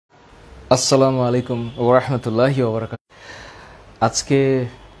আসসালামু আলাইকুম ওয়া রাহমাতুল্লাহি ওয়া বারাকাতুহু। আজকে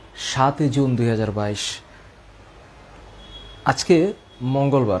 7 জুন 2022। আজকে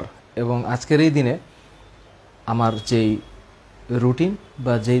মঙ্গলবার এবং আজকের এই দিনে আমার যেই রুটিন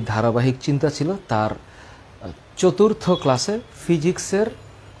বা যেই ধারাবাহিক চিন্তা ছিল তার চতুর্থ ক্লাসে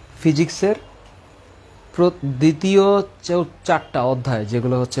ফিজিক্সের দ্বিতীয় 4টা অধ্যায়,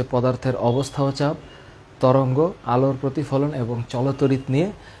 যেগুলো হচ্ছে পদার্থের অবস্থা ও চাপ, তরঙ্গ, আলোর প্রতিফলন এবং চলতরিৎ নিয়ে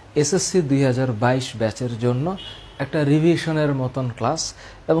এসএসসি 2022 ব্যাচের জন্য একটা রিভিশনের মতন ক্লাস।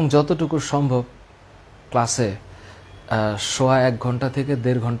 এবং যতটুকু সম্ভব ক্লাসে সোয়া 1 ঘন্টা থেকে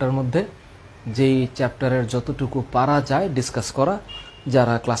 1.5 ঘন্টার মধ্যে যেই চ্যাপ্টারের যতটুকু পারা যায় ডিসকাস করা।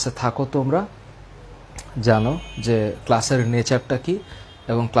 যারা ক্লাসে থাকো তোমরা জানো যে ক্লাসের নেচারটা কি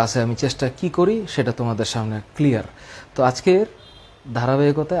এবং ক্লাসে আমি চেষ্টা কি করি সেটা তোমাদের সামনে ক্লিয়ার। তো আজকের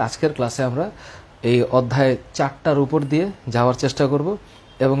ধারাবাহিকতায় আজকের ক্লাসে আমরা এই অধ্যায় 4টার উপর দিয়ে যাওয়ার চেষ্টা করব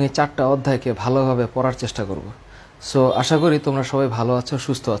এবং এই 4টা অধ্যায়কে ভালোভাবে পড়ার চেষ্টা করব। সো আশা করি তোমরা সবাই ভালো আছো,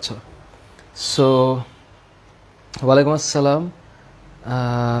 সুস্থ আছো। সো ওয়ালাইকুম আসসালাম।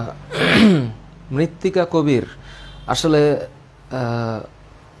 মৃত্তিকা কবির, আসলে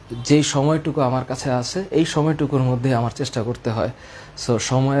যেই সময়টুকু আমার কাছে আছে এই সময়টুকুর মধ্যে আমার চেষ্টা করতে হয়। সো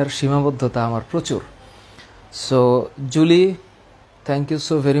সময়ের সীমাবদ্ধতা আমার প্রচুর। So Julie, thank you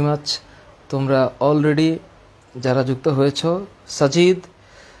so very much. তোমরা অলরেডি যারা যুক্ত হয়েছ, সাজিদ,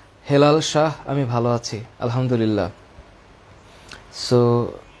 হেলাল শাহ, আমি ভালো আছি আলহামদুলিল্লাহ। So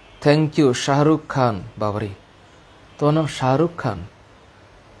thank you. Shahrukh Khan, বাবারি তোমার নাম শাহরুখ খান?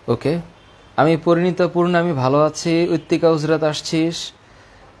 ওকে। আমি পরিণীতা পূর্ণ, আমি ভালো আছি। ঐত্তিকা হুজরাত আসছিস।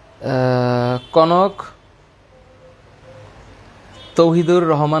 কনক, তৌহিদুর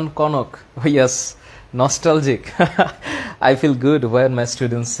রহমান কনক, ইয়াস, nostalgic. I feel good when my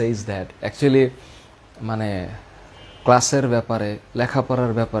students says that. Actually, মানে ক্লাসের ব্যাপারে,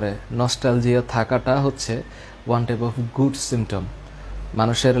 লেখাপড়ার ব্যাপারে নস্টালজিয়া থাকাটা হচ্ছে one type of good symptom.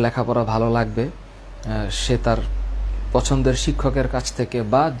 মানুষের লেখাপড়া ভালো লাগবে, সে তার পছন্দের শিক্ষকের কাছ থেকে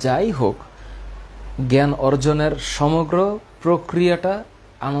বা যাই হোক জ্ঞান অর্জনের সমগ্র প্রক্রিয়াটা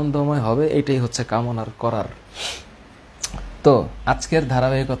আনন্দময় হবে, এটাই হচ্ছে কামনার করার। তো আজকের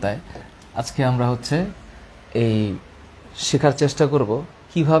ধারাবাহিকতায় আজকে আমরা হচ্ছে এই শেখার চেষ্টা করব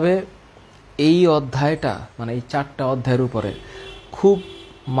কিভাবে এই অধ্যায়টা, মানে এই 4টা অধ্যায়ের উপরে খুব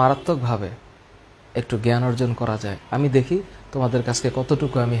মারাত্মকভাবে একটু জ্ঞান অর্জন করা যায়। আমি দেখি তোমাদের কাছে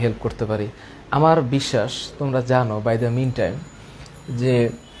কতটুকু আমি হেল্প করতে পারি। আমার বিশ্বাস তোমরা জানো বাই দ্য মিন টাইম যে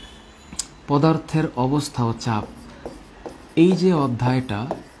পদার্থের অবস্থা ও চাপ, এই যে অধ্যায়টা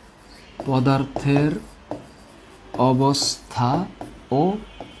পদার্থের অবস্থা ও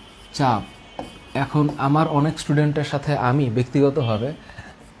চাপ, এখন আমার অনেক স্টুডেন্টের সাথে আমি ব্যক্তিগতভাবে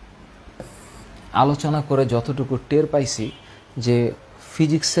আলোচনা করে যতটুকু টের পাইছি যে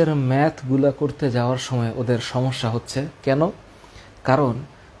ফিজিক্সের ম্যাথগুলো করতে যাওয়ার সময় ওদের সমস্যা হচ্ছে। কেন? কারণ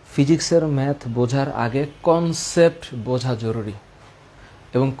ফিজিক্সের ম্যাথ বোঝার আগে কনসেপ্ট বোঝা জরুরি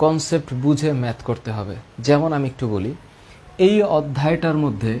এবং কনসেপ্ট বুঝে ম্যাথ করতে হবে। যেমন আমি একটু বলি, এই অধ্যায়টার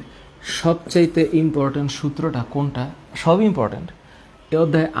মধ্যে সবচাইতে ইম্পর্টেন্ট সূত্রটা কোনটা? সব ইম্পর্টেন্ট। এই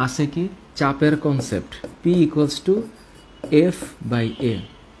অধ্যায়ে আছে কি? চাপের concept, P equals to F/A।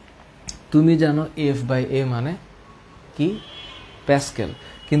 তুমি জানো F/A মানে কি? প্যাসকেল।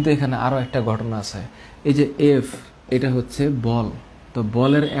 কিন্তু এখানে আরও একটা ঘটনা আছে। এই যে F, এটা হচ্ছে বল, তো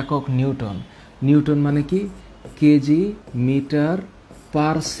বলের একক নিউটন। নিউটন মানে কি? KG metre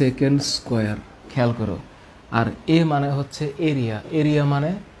per second square. খেয়াল করো। আর A মানে হচ্ছে এরিয়া। এরিয়া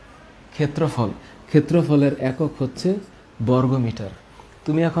মানে ক্ষেত্রফল। ক্ষেত্রফলের একক হচ্ছে বর্গমিটার।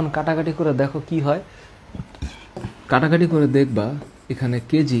 তুমি এখন কাটাকাটি করে দেখো কি হয়। কাটাকাটি করে দেখবা এখানে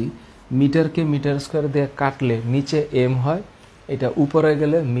কেজি মিটারকে মিটার স্কোয়ার দিয়ে কাটলে নিচে M হয়, এটা উপরে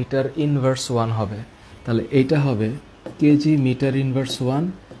গেলে মিটার ইনভার্স 1 হবে। তাহলে এইটা হবে KG metre inverse 1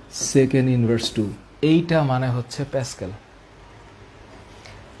 second inverse 2। এইটা মানে হচ্ছে প্যাসকেল।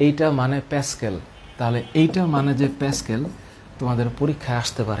 এইটা মানে প্যাসকেল। তাহলে এইটা মানে যে প্যাসকেল তোমাদের পরীক্ষায়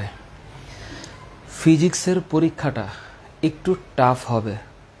আসতে পারে। ফিজিক্সের পরীক্ষাটা একটু টাফ হবে,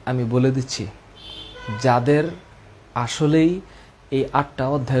 আমি বলে দিচ্ছি। যাদের আসলেই এই 8টা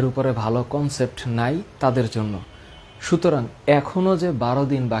অধ্যায়ের উপরে ভালো কনসেপ্ট নাই তাদের জন্য। সুতরাং এখনও যে 12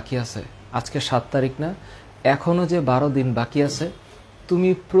 দিন বাকি আছে, আজকে 7 তারিখ না, এখনও যে 12 দিন বাকি আছে, তুমি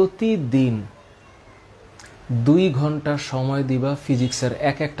প্রতিদিন 2 ঘন্টা সময় দিবা ফিজিক্সের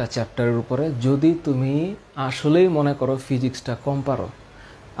একটা চ্যাপ্টারের উপরে। যদি তুমি আসলেই মনে করো ফিজিক্সটা কম পারো,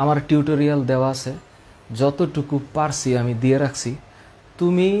 আমার টিউটোরিয়াল দেওয়া আছে, যতটুকু পারছি আমি দিয়ে রাখছি।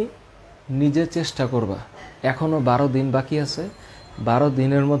 তুমি নিজে চেষ্টা করবা। এখনও 12 দিন বাকি আছে। 12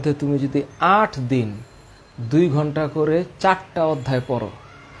 দিনের মধ্যে তুমি যদি 8 দিন 2 ঘন্টা করে 4টা অধ্যায় পড়ো,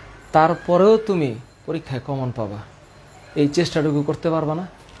 তারপরেও তুমি পরীক্ষায় কমন পাবা, এই চেষ্টাটুকু করতে পারবা না?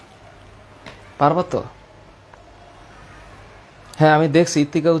 পারবা তো? হ্যাঁ, আমি দেখছি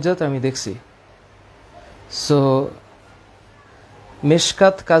ইত্তিকা উজ্জাত, আমি দেখছি। সো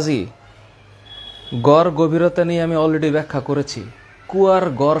মেশকাত কাজী গড় গভীরতা নিয়ে আমি অলরেডি ব্যাখ্যা করেছি। কুয়ার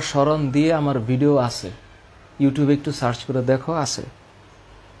গড় স্মরণ দিয়ে আমার ভিডিও আছে, ইউটিউবে একটু সার্চ করে দেখো, আছে।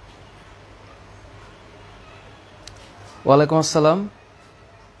 ওয়ালাইকুম আসসালাম।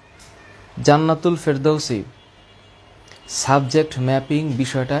 জান্নাতুল ফেরদৌসি, সাবজেক্ট ম্যাপিং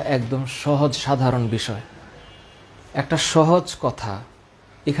বিষয়টা একদম সহজ সাধারণ বিষয়, একটা সহজ কথা।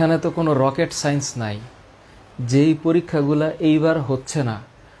 এখানে তো কোনো রকেট সায়েন্স নাই। যেই পরীক্ষাগুলো এইবার হচ্ছে না,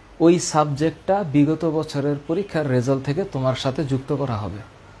 ওই সাবজেক্টটা বিগত বছরের পরীক্ষার রেজাল্ট থেকে তোমার সাথে যুক্ত করা হবে।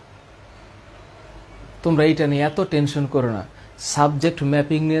 তোমরা এইটা নিয়ে এত টেনশন করো না। সাবজেক্ট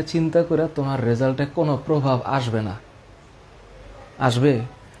ম্যাপিং নিয়ে চিন্তা করে তোমার রেজাল্টে কোনো প্রভাব আসবে না। আসবে?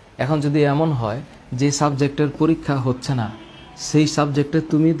 এখন যদি এমন হয় যে সাবজেক্টের পরীক্ষা হচ্ছে না, সেই সাবজেক্টে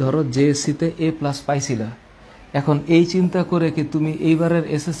তুমি ধরো জেএসসিতে A+ পাইছিলা, এখন এই চিন্তা করে কি তুমি এইবারের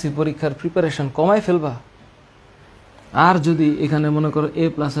এসএসসি পরীক্ষার প্রিপারেশন কমায় ফেলবা? আর যদি এখানে মনে করো A+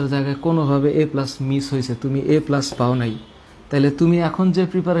 এর জায়গায় কোনোভাবে A+ মিস হয়েছে, তুমি A+ পাও নাই, তাহলে তুমি এখন যে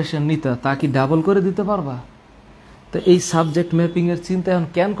প্রিপারেশন নিতা তা কি ডাবল করে দিতে পারবা? তো এই সাবজেক্ট ম্যাপিংয়ের চিন্তা এখন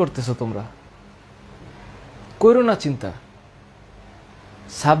কেন করতেছো তোমরা? করো না চিন্তা।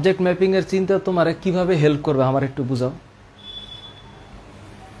 সাবজেক্ট ম্যাপিংয়ের চিন্তা তোমার কিভাবে হেল্প করবে আমার একটু বুঝাও।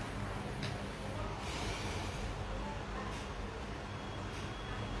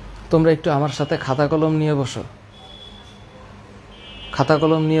 তোমরা একটু আমার সাথে খাতা কলম নিয়ে বসো, খাতা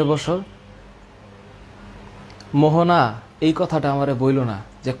কলম নিয়ে বসো। মোহনা এই কথাটা আমারে বইলো না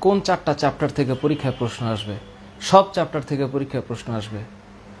যে কোন 4টা চ্যাপ্টার থেকে পরীক্ষায় প্রশ্ন আসবে। সব চ্যাপ্টার থেকে পরীক্ষায় প্রশ্ন আসবে।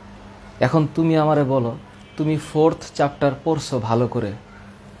 এখন তুমি আমারে বলো, তুমি 4th চ্যাপ্টার পড়ছো ভালো করে,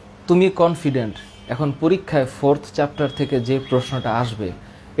 তুমি কনফিডেন্ট এখন পরীক্ষায় 4th চ্যাপ্টার থেকে যে প্রশ্নটা আসবে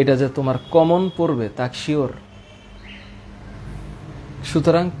এটা যে তোমার কমন পড়বে তা শিওর?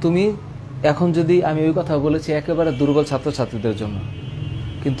 সুতরাং তুমি এখন যদি, আমি ওই কথা বলেছি একেবারে দুর্বল ছাত্রছাত্রীদের জন্য,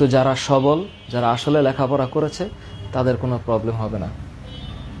 কিন্তু যারা সবল, যারা আসলে লেখাপড়া করেছে তাদের কোনো প্রবলেম হবে না।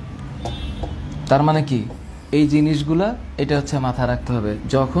 তার মানে কি, এই জিনিসগুলা এটা হচ্ছে মাথায় রাখতে হবে।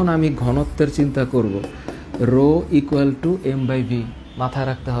 যখন আমি ঘনত্বের চিন্তা করব, রো = m/v মাথায়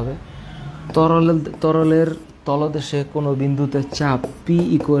রাখতে হবে। তরলের তলদেশে কোনো বিন্দুতে চাপ P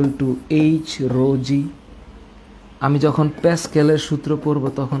 = h ρg। আমি যখন প্যাসকেলের সূত্র পড়ব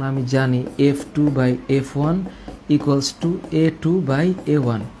তখন আমি জানি F2/F1 =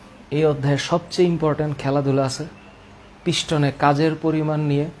 A2/A1। এই অধ্যায়ের সবচেয়ে ইম্পর্ট্যান্ট খেলাধুলা আছে পিস্টনে কাজের পরিমাণ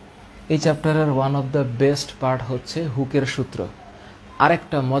নিয়ে। এই চ্যাপ্টারের one of the best part হচ্ছে হুকের সূত্র।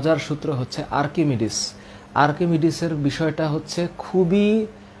 আরেকটা মজার সূত্র হচ্ছে আর্কিমিডিস। আর্কিমিডিসের বিষয়টা হচ্ছে খুবই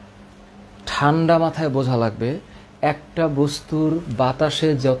ঠান্ডা মাথায় বোঝা লাগবে। একটা বস্তুর বাতাসে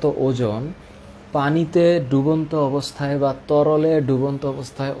যত ওজন, পানিতে ডুবন্ত অবস্থায় বা তরলে ডুবন্ত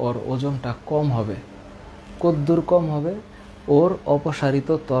অবস্থায় ওর ওজনটা কম হবে। কদ্দূর কম হবে? ওর অপসারিত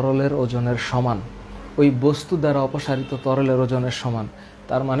তরলের ওজনের সমান, ওই বস্তু দ্বারা অপসারিত তরলের ওজনের সমান,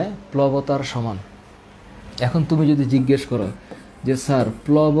 তার মানে প্লবতার সমান। এখন তুমি যদি জিজ্ঞেস করো যে স্যার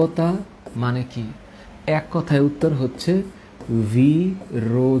প্লবতা মানে কি, এক কথায় উত্তর হচ্ছে V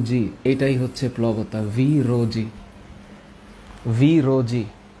ρg। এটাই হচ্ছে প্লবতা, V ρg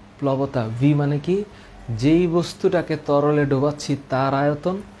প্লবতা। V মানে কি, যেই বস্তুটাকে তরলে ডোবাচ্ছি তার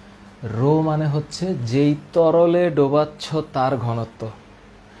আয়তন। রো মানে হচ্ছে যেই তরলে ডোবাচ্ছ তার ঘনত্ব।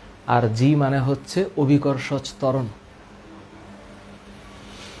 আর জি মানে হচ্ছে অভিকর্ষজ ত্বরণ।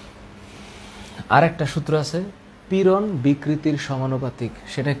 আরেকটা সূত্র আছে পীড়ন বিকৃতির সমানুপাতিক,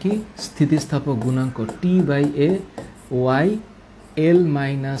 সেটা কি? স্থিতিস্থাপক গুণাঙ্ক T/A y L -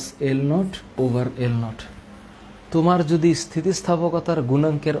 L0/L0। তোমার যদি স্থিতিস্থাপকতার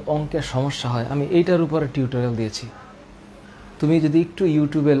গুণাঙ্কের অঙ্কে সমস্যা হয়, আমি এইটার উপরে টিউটোরিয়াল দিয়েছি। তুমি যদি একটু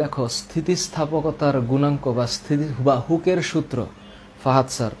ইউটিউবে লেখো স্থিতিস্থাপকতার গুণাঙ্ক বা হুকের সূত্র ফাহাদ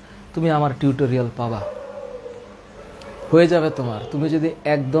স্যার, তুমি আমার টিউটোরিয়াল পাবা। হয়ে যাবে তোমার। তুমি যদি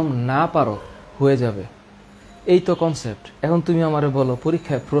একদম না পারো, হয়ে যাবে। এই তো কনসেপ্ট। এখন তুমি আমারে বলো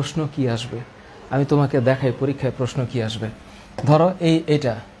পরীক্ষায় প্রশ্ন কি আসবে, আমি তোমাকে দেখাই পরীক্ষায় প্রশ্ন কি আসবে। ধরো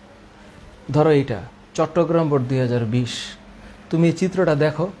এইটা চট্টগ্রাম বোর্ড 2020। তুমি চিত্রটা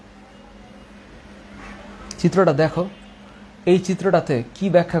দেখো, এই চিত্রটাতে কি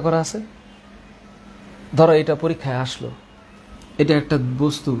ব্যাখ্যা করা আছে? ধরো এটা পরীক্ষায় আসলো, এটা একটা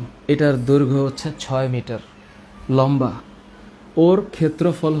বস্তু, এটার দৈর্ঘ্য হচ্ছে 6 মিটার, লম্বা, ওর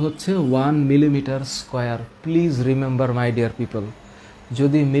ক্ষেত্রফল হচ্ছে 1 millimetre square. Please remember my dear people,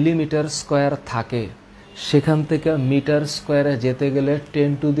 যদি মিলিমিটার স্কোয়ার থাকে সেখান থেকে মিটার স্কোয়ারে যেতে গেলে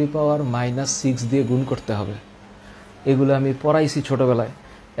 10⁻⁻6 দিয়ে গুণ করতে হবে। এগুলো আমি পড়াইছি ছোটবেলায়,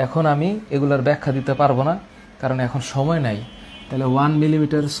 এখন আমি এগুলার ব্যাখ্যা দিতে পারবো না, কারণ এখন সময় নাই। তাহলে 1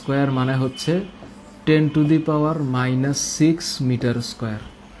 মিলিমিটার স্কোয়ার মানে হচ্ছে 10⁻⁻6 মিটার স্কোয়ার।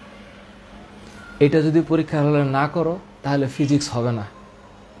 এটা যদি পরীক্ষার হলে না করো তাহলে ফিজিক্স হবে না,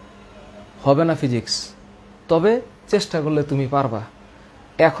 হবে না ফিজিক্স। তবে চেষ্টা করলে তুমি পারবা,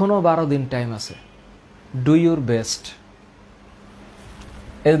 এখনো 12 দিন টাইম আছে। Do your best.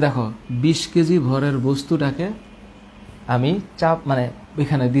 এই দেখো 20 কেজি ভরের বস্তুটাকে আমি চাপ মানে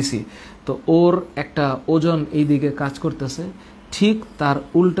এখানে দিছি, তো ওর একটা ওজন এই দিকে কাজ করতেছে, ঠিক তার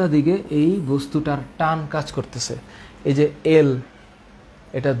উল্টা দিকে এই বস্তুটার টান কাজ করতেছে। এই যে এল,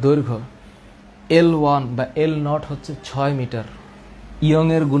 এটা দৈর্ঘ্য, L1 বা L0 হচ্ছে 6 মিটার। ইয়ং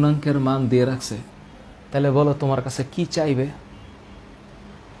এর গুণাঙ্কের মান দিয়ে রাখছে। তাহলে বলো তোমার কাছে কি চাইবে,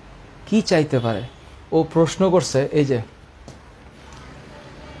 কি চাইতে পারে? ও প্রশ্ন করছে এই যে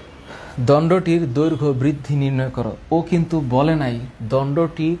দণ্ডটির দৈর্ঘ্য বৃদ্ধি নির্ণয় করো। ও কিন্তু বলে নাই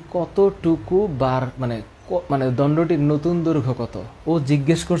দণ্ডটি কতটুকু বার মানে দণ্ডটির নতুন দৈর্ঘ্য কত। ও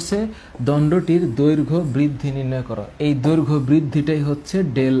জিজ্ঞেস করছে দণ্ডটির দৈর্ঘ্য বৃদ্ধি নির্ণয় করো। এই দৈর্ঘ্য বৃদ্ধিটাই হচ্ছে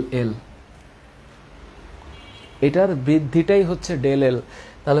ডেল এল, এটার বৃদ্ধিটাই হচ্ছে ডেল এল।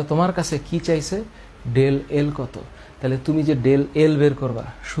 তাহলে তোমার কাছে কি চাইছে, ডেল এল কত। তাহলে তুমি যে ডেল এল বের করবা,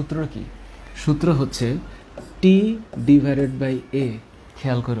 সূত্র কি? সূত্র হচ্ছে T/A,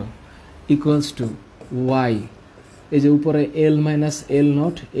 খেয়াল করো, ইকুয়ালস টু ওয়াই, এই যে উপরে L -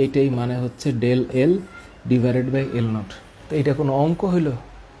 L0, এইটাই মানে হচ্ছে del L divided by L0। তো এটা কোনো অঙ্ক হইল?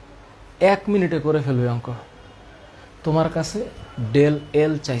 1 মিনিটে করে ফেলবে অঙ্ক। তোমার কাছে ডেল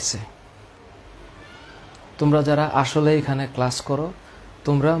এল চাইছে। তোমরা যারা আসলে এখানে ক্লাস করো,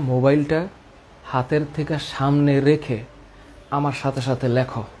 তোমরা মোবাইলটা হাতের থেকে সামনে রেখে আমার সাথে সাথে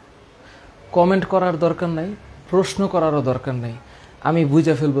লেখো। কমেন্ট করার দরকার নাই, প্রশ্ন করারও দরকার নাই, আমি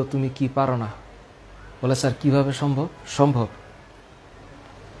বুঝে ফেলবো তুমি কি পারো না। বলে স্যার কিভাবে সম্ভব? সম্ভব।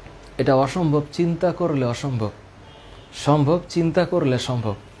 এটা অসম্ভব চিন্তা করলে অসম্ভব, সম্ভব চিন্তা করলে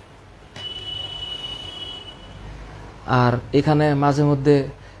সম্ভব। আর এখানে মাঝে মধ্যে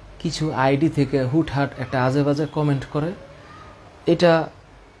কিছু আইডি থেকে হুটহাট একটা আজে বাজে কমেন্ট করে,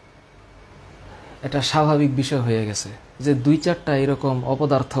 এটা স্বাভাবিক বিষয় হয়ে গেছে যে 2-4টা এরকম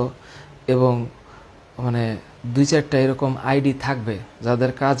অপদার্থ এবং মানে 2-4টা এরকম আইডি থাকবে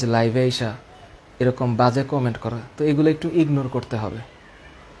যাদের কাজ লাইভে আইসা এরকম বাজে কমেন্ট করা। তো এগুলো একটু ইগনোর করতে হবে,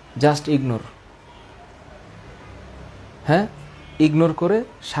 জাস্ট ইগনোর। হ্যাঁ, ইগনোর করে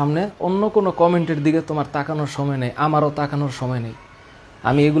সামনে অন্য কোনো কমেন্টের দিকে তোমার তাকানোর সময় নেই, আমারও তাকানোর সময় নেই।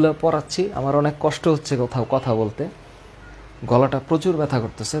 আমি এগুলো পড়াচ্ছি, আমার অনেক কষ্ট হচ্ছে কোথাও কথা বলতে, গলাটা প্রচুর ব্যথা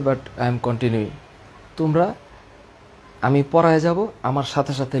করতেছে, বাট আই এম কন্টিনিউইং। তোমরা, আমি পড়ায় যাব, আমার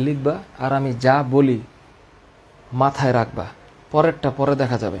সাথে সাথে লিখবা, আর আমি যা বলি মাথায় রাখবা, পরেরটা পরে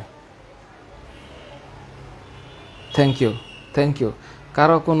দেখা যাবে। Thank you, thank you.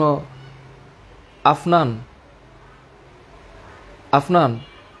 কারো কোনো আফনান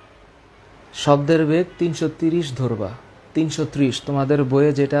শব্দের বেগ 330 ধরবা, 330 তোমাদের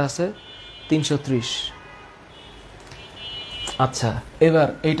বইয়ে যেটা আছে 330। আচ্ছা, এবার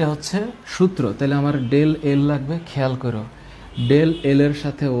এইটা হচ্ছে সূত্র। তাহলে আমার ডেল এল লাগবে, খেয়াল করো, ডেল এল এর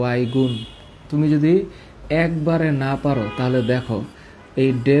সাথে ওয়াই গুণ। তুমি যদি একবারে না পারো তাহলে দেখো, এই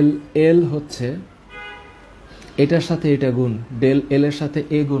ডেল এল হচ্ছে এটার সাথে এটা গুণ, ডেল এল এর সাথে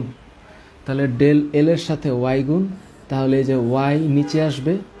এ গুণ, তাহলে ডেল এল এর সাথে ওয়াই গুণ, তাহলে এই যে ওয়াই নিচে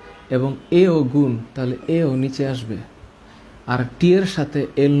আসবে, এবং এও গুণ, তাহলে এও নিচে আসবে। আর টি এর সাথে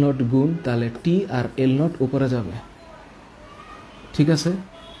এল নট গুণ, তাহলে টি আর এল নট উপরে যাবে। ঠিক আছে?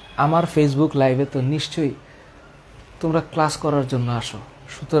 আমার ফেসবুক লাইভে তো নিশ্চয়ই তোমরা ক্লাস করার জন্য আসো,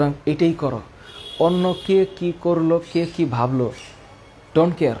 সুতরাং এটাই করো। অন্য কে কি করলো, কে কি ভাবলো,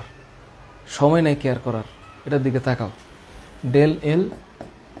 ডোন্ট কেয়ার, সময় নেই কেয়ার করার। এটার দিকে তাকাও। ডেল এল,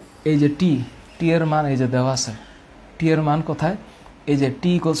 এই যে টি, টি এর মান এই যে দেওয়া আছে, টি এর মান কোথায়? এই যে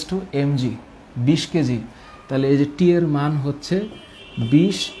টি ইকুয়ালস টু mg, 20 কেজি। তাহলে এই যে টি এর মান হচ্ছে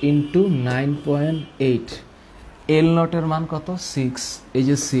 20 × 9.8। এল নটের মান কত? 6, এই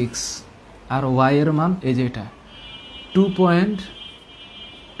যে 6। আর ওয়াই এর মান এই যে এটা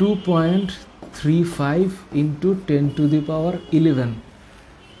 2.35 × 10⁻11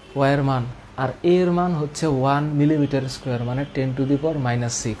 ওয়াই এর মান। আর এ এর মান হচ্ছে 1 মিলিমিটার স্কোয়ার, মানে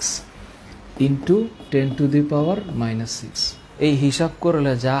 10⁻⁻6 × 10⁻⁻6। এই হিসাব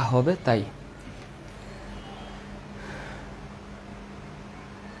করলে যা হবে তাই।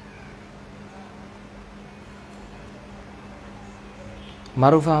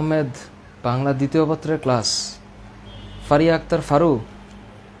 মারুফ আহমেদ, বাংলা দ্বিতীয় পত্রের ক্লাস। ফারিয়া আক্তার ফারু,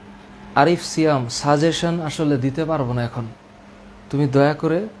 আরিফ সিয়াম, সাজেশন আসলে দিতে পারবো না এখন, তুমি দয়া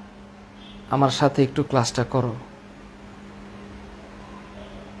করে আমার সাথে একটু ক্লাসটা করো।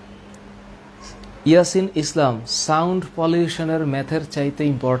 ইয়াসিন ইসলাম, সাউন্ড পলিউশনের ম্যাথের চাইতে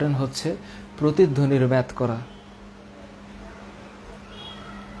ইম্পর্টেন্ট হচ্ছে প্রতিধ্বনির ম্যাথ করা।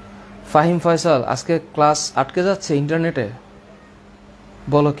 ফাহিম ফয়সাল, আজকে ক্লাস আটকে যাচ্ছে ইন্টারনেটে,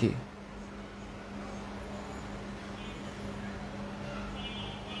 বলো কি?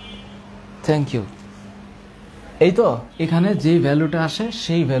 Thank you. এই তো, এখানে যেই ভ্যালুটা আসে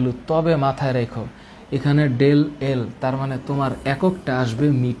সেই ভ্যালু, তবে মাথায় রেখো এখানে ডেল এল, তার মানে তোমার এককটা আসবে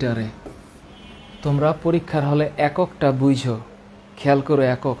মিটারে। তোমরা পরীক্ষার হলে এককটা বুঝো, খেয়াল করো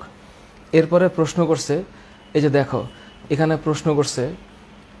একক। এরপরে প্রশ্ন করছে, এই যে দেখো এখানে প্রশ্ন করছে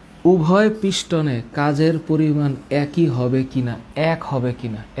উভয় পিস্টনে কাজের পরিমাণ একই হবে কিনা, এক হবে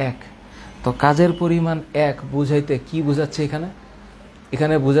কিনা, এক। তো কাজের পরিমাণ এক বুঝাইতে কি বোঝাচ্ছে এখানে?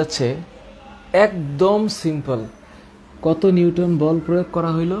 এখানে বোঝাচ্ছে একদম সিম্পল, কত নিউটন বল প্রয়োগ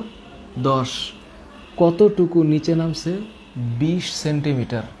করা হইল? 10। কতটুকু নিচে নামছে? 20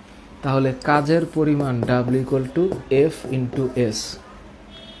 সেন্টিমিটার। তাহলে কাজের পরিমাণ W = F × S।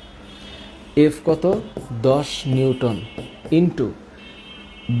 F কত? 10 নিউটন ইন্টু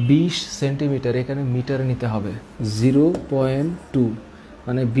 20 সেন্টিমিটার, এখানে মিটার নিতে হবে। 0.2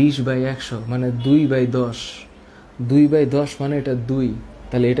 মানে 20/100 মানে 2/10। 2/10 মানে এটা 2,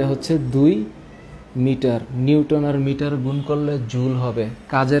 তাহলে এটা হচ্ছে 2 মিটার। নিউটন আর মিটার গুণ করলে জুল হবে।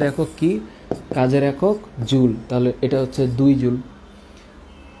 কাজের একক কি? কাজের একক জুল, তাহলে এটা হচ্ছে 2 জুল।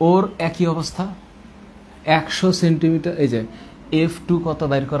 ওর একই অবস্থা, 100 সেন্টিমিটার। এই যে F2 কত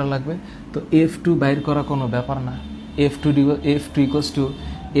বাইর করা লাগবে? তো F2 বাইর করা কোনো ব্যাপার না। F2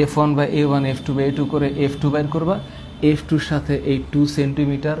 = F1/A1 F2/A2 করে F2 বাইর করবা। F2-র সাথে এই 2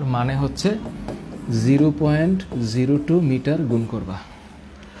 সেন্টিমিটার মানে হচ্ছে 0.02 মিটার গুণ করবা।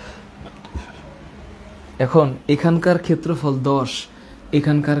 এখন এখানকার ক্ষেত্রফল 10,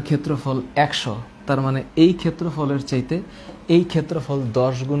 এখানকার ক্ষেত্রফল 100, তার মানে এই ক্ষেত্রফলের চাইতে এই ক্ষেত্রফল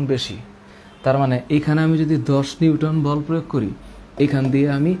 10 গুণ বেশি। তার মানে এখানে আমি যদি 10 নিউটন বল প্রয়োগ করি, এখান দিয়ে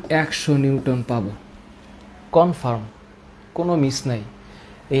আমি 100 নিউটন পাবো, কনফার্ম, কোনো মিস নাই।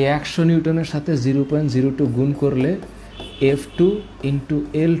 এই 100 নিউটনের সাথে 0.02 গুণ করলে F2 ×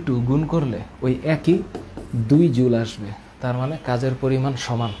 L2 গুণ করলে ওই একই 2 জুল আসবে। তার মানে কাজের পরিমাণ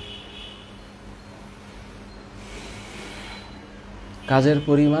সমান। কাজের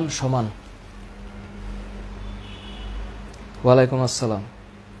পরিমাণ সমান। ওয়ালাইকুম আসসালাম।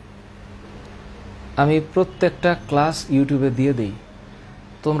 আমি প্রত্যেকটা ক্লাস ইউটিউবে দিয়ে দিই,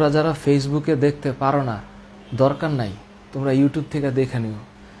 তোমরা যারা ফেসবুকে দেখতে পারো না, দরকার নাই, তোমরা ইউটিউব থেকে দেখে নিও।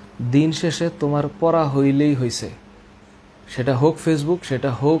 দিন শেষে তোমার পড়া হইলেই হইছে, সেটা হোক ফেসবুক,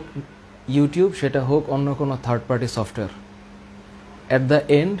 সেটা হোক ইউটিউব, সেটা হোক অন্য কোনো third party software. At the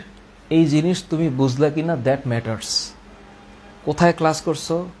end এই জিনিস তুমি বুঝলা কিনা, দ্যাট ম্যাটার্স। কোথায় ক্লাস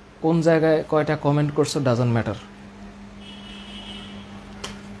করছো, কোন জায়গায় কয়টা কমেন্ট করছো, ডাজন্ট ম্যাটার।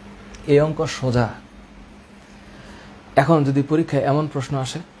 এই অঙ্ক সোজা। এখন যদি পরীক্ষায় এমন প্রশ্ন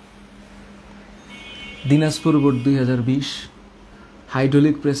আসে, দিনাজপুর বোর্ড 2020,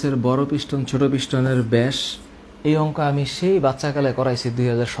 হাইড্রোলিক প্রেসের বড় পিস্টন ছোট পিস্টনের ব্যাস, এই অঙ্ক আমি সেই বাচ্চাকালে করাইছি,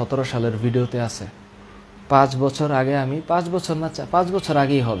 2017 সালের ভিডিওতে আছে। 5 বছর আগে, আমি 5 বছর না, 5 বছর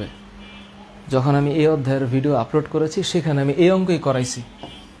আগেই হবে, যখন আমি এই অধ্যায়ের ভিডিও আপলোড করেছি, সেখানে আমি এই অঙ্কই করাইছি।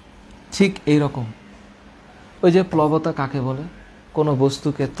 ঠিক এই রকম। ওই যে প্লবতা কাকে বলে? কোনো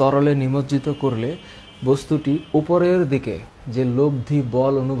বস্তুকে তরলে নিমজ্জিত করলে বস্তুটি উপরের দিকে যে লব্ধি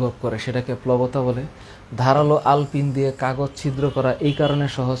বল অনুভব করে, সেটাকে প্লবতা বলে। ধারালো আলপিন দিয়ে কাগজ ছিদ্র করা এই কারণে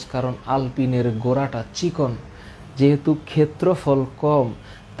সহজ, কারণ আলপিনের গোড়াটা চিকন। যেহেতু ক্ষেত্রফল কম,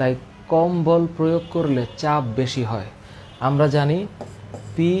 তাই কম বল প্রয়োগ করলে চাপ বেশি হয়। আমরা জানি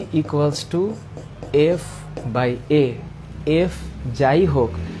P = F/A। F যাই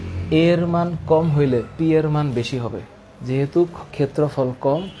হোক, এর মান কম হইলে P এর মান বেশি হবে। যেহেতু ক্ষেত্রফল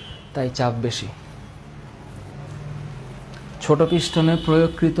কম, তাই চাপ বেশি। ছোট পিস্টনে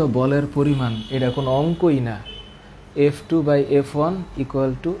প্রয়োগকৃত বলের পরিমাণ, এটা কোনো অঙ্কই না। F2/F1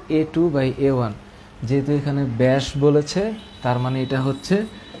 = A2/A1। যেহেতু এখানে ব্যাস বলেছে, তার মানে এটা হচ্ছে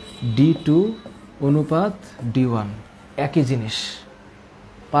D2 অনুপাত D1। একই জিনিস,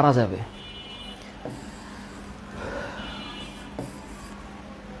 পারা যাবে।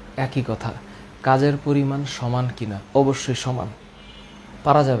 একই কথা। কাজের পরিমাণ সমান কিনা? অবশ্যই সমান,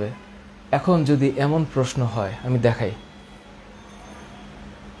 পারা যাবে। এখন যদি এমন প্রশ্ন হয়, আমি দেখাই।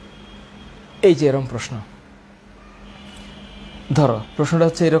 এই যে এরকম প্রশ্ন, ধরো প্রশ্নটা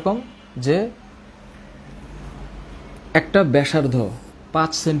হচ্ছে এরকম যে একটা ব্যাসার্ধ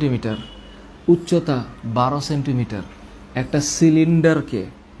 5 সেন্টিমিটার, উচ্চতা 12 সেন্টিমিটার, একটা সিলিন্ডারকে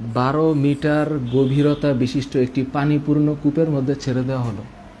 12 মিটার গভীরতা বিশিষ্ট একটি পানিপূর্ণ কূপের মধ্যে ছেড়ে দেওয়া হলো।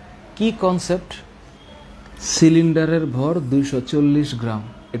 কি কনসেপ্ট? সিলিন্ডারের ভর 240 গ্রাম,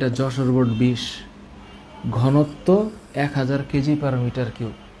 এটা যশোর বোর্ড 20, ঘনত্ব 1000 কেজি পার মিটার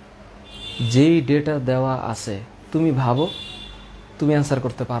কিউব। যেই ডেটা দেওয়া আছে তুমি ভাবো তুমি অ্যান্সার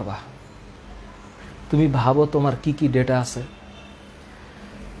করতে পারবা? তুমি ভাবো তোমার কি কি ডেটা আছে?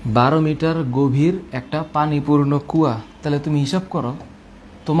 12 মিটার গভীর একটা পানিপূর্ণ কুয়া, তাহলে তুমি হিসাব করো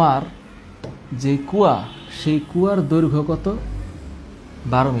তোমার যে কুয়া, সেই কুয়ার দৈর্ঘ্য কত?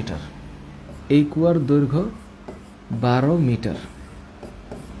 12 মিটার। এই কুয়ার দৈর্ঘ্য 12 মিটার।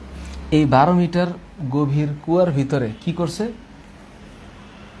 এই 12 মিটার গভীর কুয়ার ভিতরে কি করছে?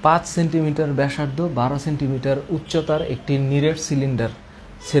 5 সেন্টিমিটার ব্যাসার্ধ 12 সেন্টিমিটার উচ্চতার একটি নিরেট সিলিন্ডার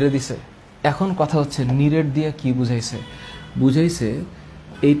ছেড়ে দিছে। এখন কথা হচ্ছে নিরেট দিয়ে কি বুঝাইছে? বুঝাইছে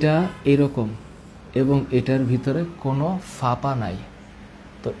এইটা এরকম এবং এটার ভিতরে কোনো ফাঁপা নাই।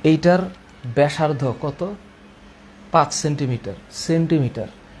 তো এইটার ব্যাসার্ধ কত? 5 সেন্টিমিটার, সেন্টিমিটার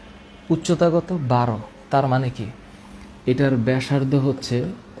উচ্চতা কত? 12। তার মানে কি এটার ব্যাসার্ধ হচ্ছে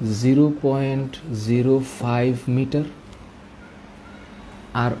 0.05 মিটার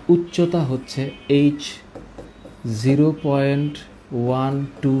আর উচ্চতা হচ্ছে h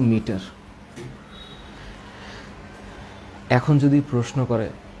 0.12 মিটার। এখন যদি প্রশ্ন করে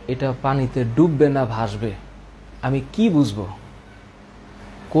এটা পানিতে ডুববে না ভাসবে, আমি কি বুঝবো?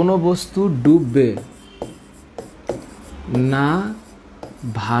 কোনো বস্তু ডুববে না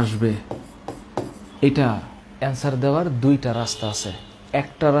ভাসবে, এটা অ্যান্সার দেওয়ার দুইটা রাস্তা আছে।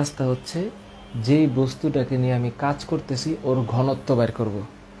 একটা রাস্তা হচ্ছে যেই বস্তুটাকে নিয়ে আমি কাজ করতেছি ওর ঘনত্ব বের করব,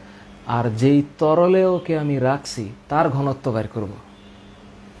 আর যেই তরলে ওকে আমি রাখছি তার ঘনত্ব বের করব।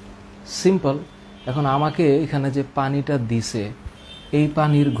 সিম্পল। এখন আমাকে এখানে যে পানিটা দিছে এই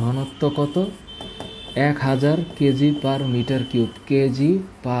পানির ঘনত্ব কত? 1000 KG per metre cube, KG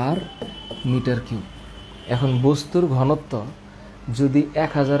per metre cube. এখন বস্তুর ঘনত্ব যদি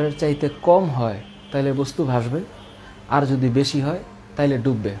 1000-এর চাইতে কম হয় তাহলে বস্তু ভাসবে, আর যদি বেশি হয় তাহলে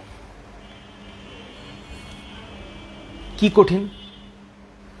ডুববে। কি কঠিন?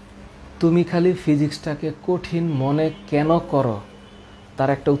 তুমি খালি ফিজিক্সটাকে কঠিন মনে কেন করো তার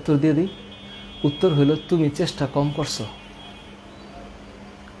একটা উত্তর দিয়ে দিই। উত্তর হলো তুমি চেষ্টা কম করছো।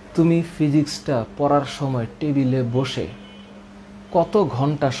 তুমি ফিজিক্সটা পড়ার সময় টেবিলে বসে কত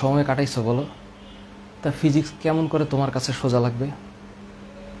ঘন্টা সময় কাটাইছো বলো? তা ফিজিক্স কেমন করে তোমার কাছে সোজা লাগবে?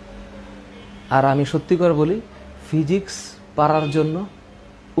 আর আমি সত্যি করে বলি, ফিজিক্স পারার জন্য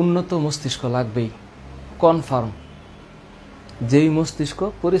উন্নত মস্তিষ্ক লাগবেই, কনফার্ম। যেই মস্তিষ্ক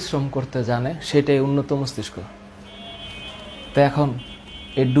পরিশ্রম করতে জানে সেটাই উন্নত মস্তিষ্ক। তো এখন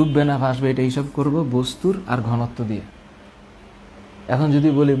এ ডুববে না ভাসবে এটা হিসাব করব বস্তুর আর ঘনত্ব দিয়ে। এখন যদি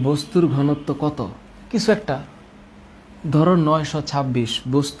বলি বস্তুর ঘনত্ব কত, কিছু একটা ধরো 926,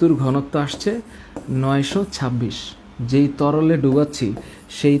 বস্তুর ঘনত্ব আসছে 926। যেই তরলে ডুবাচ্ছি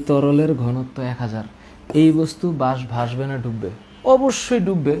সেই তরলের ঘনত্ব 1000। এই বস্তু ভাসবে না ডুববে? অবশ্যই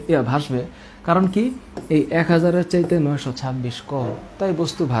ডুববে, ভাসবে। কারণ কি এই 1000-এর চাইতে 926 কম, তাই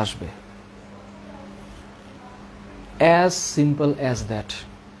বস্তু ভাসবে। As simple as that.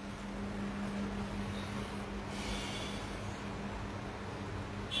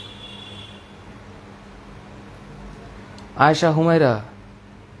 Ayesha, Humaira,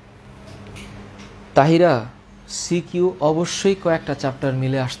 Tahira, CQ অবশ্যই কয়েকটা চ্যাপ্টার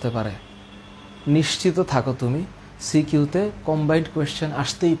মিলে আসতে পারে। নিশ্চিত থাকো তুমি, সিকিউতে কম্বাইন্ড কোয়েশ্চেন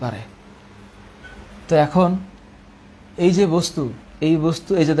আসতেই পারে। তো এখন এই যে বস্তু,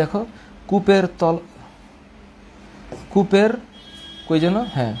 এই যে দেখো কূপের কই যেন,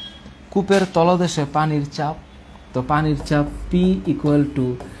 হ্যাঁ, কূপের তলদেশে পানির চাপ। তো পানির চাপ P =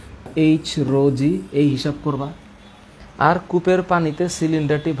 H ρ G, এই হিসাব করবা। আর কূপের পানিতে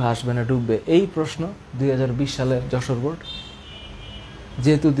সিলিন্ডারটি ভাসবে না ডুববে? এই প্রশ্ন 2020 সালের যশোর বোর্ড।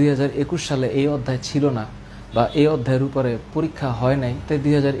 যেহেতু 2021 সালে এই অধ্যায় ছিল না বা এই অধ্যায়ের উপরে পরীক্ষা হয় নাই, তাই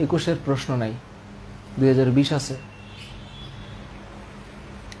 2021-এর প্রশ্ন নাই, 2020 আছে।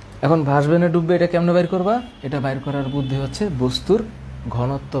 এখন ভাসবে না ডুববে এটা কেমনে বাইর করবা? এটা বাইর করার বুদ্ধি হচ্ছে বস্তুর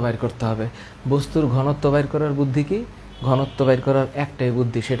ঘনত্ব বাইর করতে হবে। বস্তুর ঘনত্ব বাইর করার বুদ্ধি কি? ঘনত্ব বাইর করার একটাই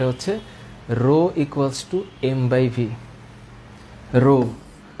বুদ্ধি, সেটা হচ্ছে ρ = m/v। ρ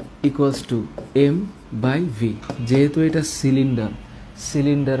 = m/v। যেহেতু এটা সিলিন্ডার,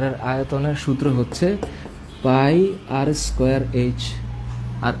 সিলিন্ডারের আয়তনের সূত্র হচ্ছে πr²h,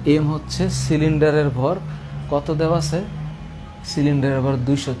 আর m হচ্ছে সিলিন্ডারের ভর। কত দেওয়া আছে? সিলিন্ডারের ভর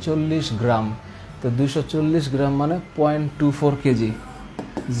 240 গ্রাম। তো 240 গ্রাম মানে 0.24 কেজি,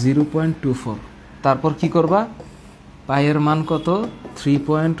 0.24। তারপর কি করবা? পায়ের মান কত?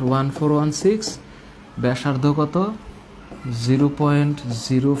 3.1416। ব্যাসার্ধ কত?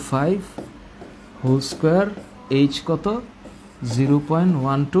 0.05 হোল স্কোয়ার, এইচ কত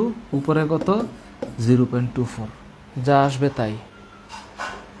 0.12, উপরে কত 0.24, যা আসবে তাই,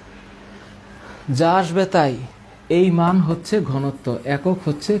 যা আসবে তাই। এই মান হচ্ছে ঘনত্ব, একক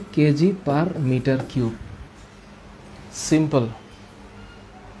হচ্ছে KG per metre cube. Simple,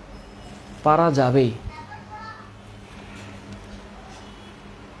 পারা যাবেই।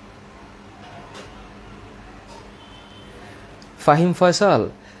 ফাহিম ফয়সাল,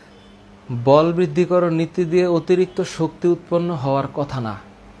 বল বৃদ্ধিকরণ নীতি দিয়ে অতিরিক্ত শক্তি উৎপন্ন হওয়ার কথা না,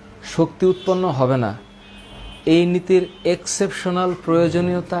 শক্তি উৎপন্ন হবে না। এই নীতির এক্সেপশনাল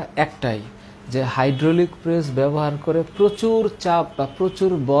প্রয়োজনীয়তা একটাই, যে হাইড্রোলিক প্রেস ব্যবহার করে প্রচুর চাপ বা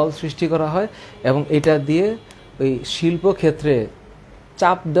প্রচুর বল সৃষ্টি করা হয় এবং এটা দিয়ে ওই শিল্পক্ষেত্রে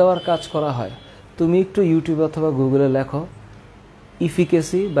চাপ দেওয়ার কাজ করা হয়। তুমি একটু ইউটিউবে অথবা গুগলে লেখো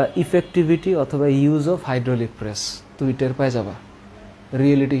ইফিকেসি বা ইফেক্টিভিটি অথবা ইউজ অফ হাইড্রোলিক প্রেস, তুমি টের পাই যাবা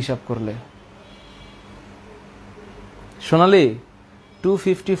রিয়েলিটি হিসাব করলে। সোনালি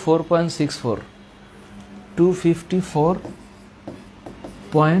 254.64,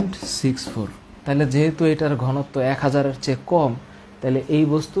 254.64, তাহলে যেহেতু এটার ঘনত্ব 1000-এর চেয়ে কম, তাহলে এই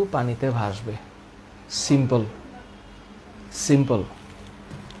বস্তু পানিতে ভাসবে। Simple simple.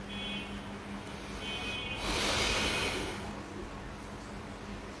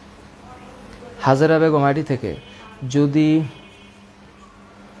 হাজারা বেগম আইডি থেকে, যদি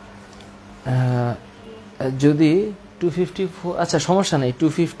 254, আচ্ছা সমস্যা নেই,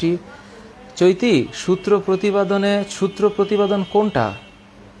 250 চৈতি সূত্র প্রতিপাদন কোনটা?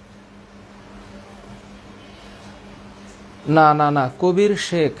 না না না, কবির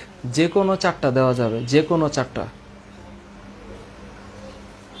শেখ, যে কোনো 4টা দেওয়া যাবে, যে কোনো 4টা।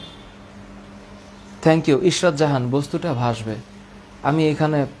 থ্যাংক ইউ ইশরাত জাহান, বস্তুটা ভাসবে। আমি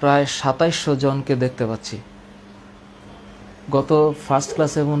এখানে প্রায় 2700 জনকে দেখতে পাচ্ছি। গত ফার্স্ট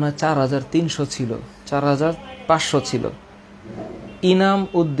ক্লাসে মনে হয় 4300 ছিল, 4500 ছিল। ইনাম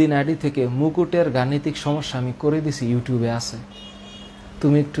উদ্দিন আইডি থেকে, মুকুটের গাণিতিক সমস্যা আমি করে দিছি, ইউটিউবে আছে,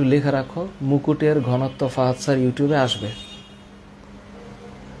 তুমি একটু লেখা রাখো, মুকুটের ঘনত্ব ফাহাদ স্যার ইউটিউবে আসবে।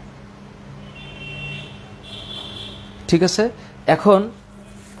 ঠিক আছে, এখন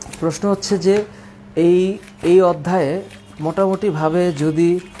প্রশ্ন হচ্ছে যে এই অধ্যায়ে মোটামুটি ভাবে যদি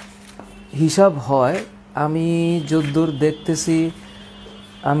হিসাব হয়, আমি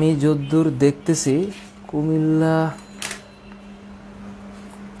যদ্দূর দেখতেছি কুমিল্লা,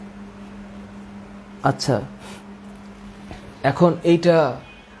 আচ্ছা এখন এইটা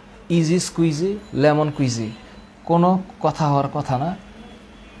ইজি স্কুইজি লেমন কুইজি, কোনো কথা হওয়ার কথা না।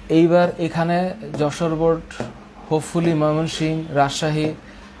 এইবার এখানে যশোর বোর্ড, হোপফুলি ময়মনসিংহ, রাজশাহী,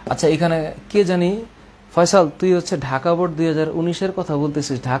 আচ্ছা এখানে কে জানি ফয়সাল, তুই হচ্ছে ঢাকা বোর্ড 2019-এর কথা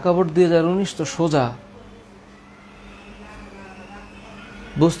বলতেছিস। ঢাকা বোর্ড 2019 তো সোজা,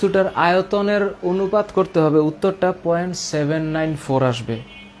 বস্তুটার আয়তনের অনুপাত করতে হবে, উত্তরটা 0.794 আসবে,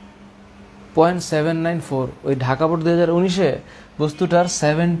 0.794। ওই ঢাকা বোর্ড 2019-এ বস্তুটার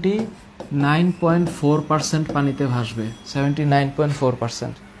 79.4% পানিতে ভাসবে,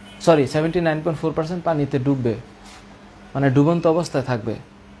 79.4%, সরি 79.4% পানিতে ডুববে, মানে ডুবন্ত অবস্থায় থাকবে।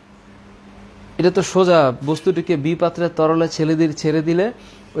 এটা তো সোজা, বস্তুটিকে বি পাত্রের তরলে ছেড়ে দিলে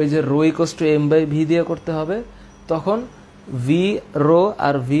ওই যে রো ইকুয়ালস টু m/v দিয়ে করতে হবে, তখন ভি রো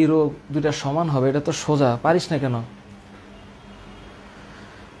আর ভি রো দুটা সমান হবে। এটা তো সোজা, পারিস না কেন?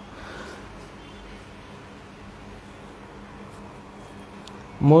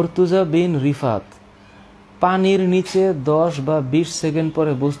 মর্তুজা বিন রিফাত, পানির নিচে 10 বা 20 সেকেন্ড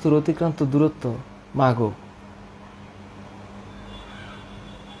পরে বস্তুর অতিক্রান্ত দূরত্ব মাগো।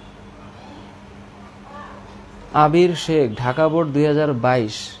 আবির শেখ, ঢাকা বোর্ড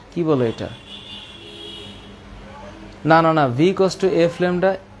 2022, কি বলে এটা? না না না, V equals to F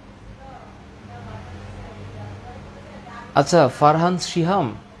lambda. আচ্ছা ফারহান শিহাম,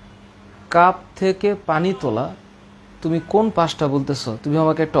 কাপ থেকে পানি তোলা, তুমি কোন পাঁচটা বলতেছো? তুমি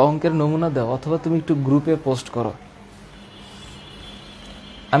আমাকে একটা অঙ্কের নমুনা দাও, অথবা তুমি একটু গ্রুপে পোস্ট করো,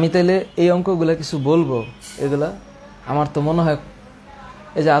 আমি তাইলে এই অঙ্কগুলা কিছু বলবো। এগুলা আমার তো মনে হয়,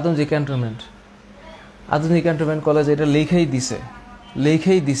 এই যে আদমজি ক্যান্টনমেন্ট কলেজ এটা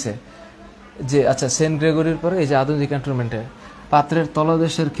লেখেই দিছে যে আচ্ছা সেন্ট গ্রেগরির পরে এই যে আদমজি ক্যান্টনমেন্টে পাত্রের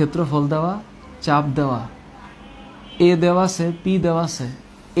তলদেশের ক্ষেত্রফল দেওয়া, চাপ দেওয়া, এ দেওয়া আছে, পি দেওয়া আছে,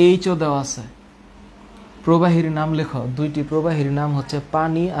 এইচও দেওয়া আছে। প্রবাহীর নাম লেখো, 2টি প্রবাহীর নাম হচ্ছে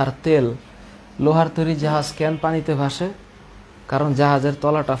পানি আর তেল। লোহার তৈরি জাহাজ কেন পানিতে ভাসে? কারণ জাহাজের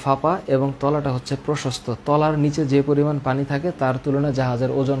তলাটা ফাঁপা এবং তলাটা হচ্ছে প্রশস্ত, তলার নিচে যে পরিমাণ পানি থাকে তার তুলনায়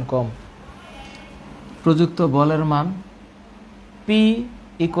জাহাজের ওজন কম। প্রযুক্ত বলের মান P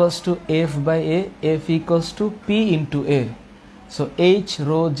equals to f by a, f equals to p into a. So h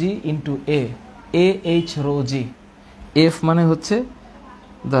rho g into a h rho g. f মানে হচ্ছে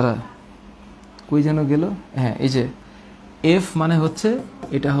দাঁড়া কই যেন গেল, হ্যাঁ এই যে f মানে হচ্ছে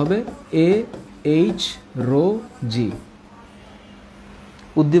এটা হবে a h rho g।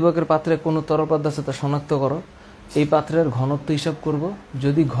 উদ্দীপকের পাত্রে কোন তরল পদার্থ আছে তা শনাক্ত করো। এই পাত্রের ঘনত্ব হিসাব করব,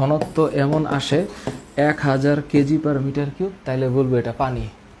 যদি ঘনত্ব এমন আসে 1000 কেজি পার মিটার কিউব তাহলে বলবো এটা পানি,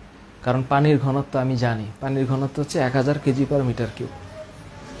 কারণ পানির ঘনত্ব আমি জানি, পানির ঘনত্ব হচ্ছে 1000 কেজি পার মিটার কিউব।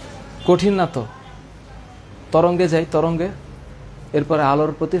 কঠিন না তো। তরঙ্গে যাই, তরঙ্গে এরপরে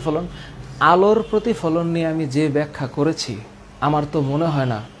আলোর প্রতিফলন। আলোর প্রতিফলন নিয়ে আমি যে ব্যাখ্যা করেছি আমার তো মনে হয়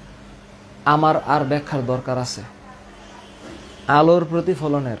না আমার আর ব্যাখ্যার দরকার আছে। আলোর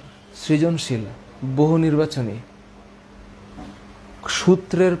প্রতিফলনের সৃজনশীল বহু নির্বাচনী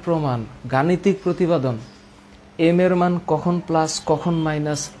সূত্রের প্রমাণ, গাণিতিক প্রতিপাদন, এম এর মান কখন প্লাস কখন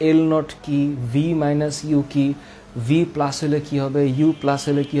মাইনাস, এল নট কি, ভি মাইনাস ইউ কি, ভি প্লাস হলে কি হবে, ইউ প্লাস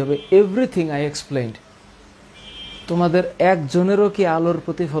হলে কি হবে, এভরিথিং আই এক্সপ্লেইনড। তোমাদের একজনেরও কি আলোর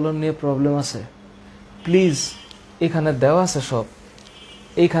প্রতিফলন নিয়ে প্রবলেম আছে? প্লিজ, এখানে দেওয়া আছে সব,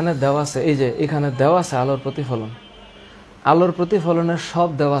 এইখানে দেওয়া আছে, এই যে এখানে দেওয়া আছে আলোর প্রতিফলন, আলোর প্রতিফলনের সব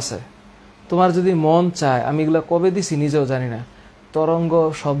দেওয়া আছে। তোমার যদি মন চায়, আমি এগুলো কবে দিছি নিজেও জানি না, তরঙ্গ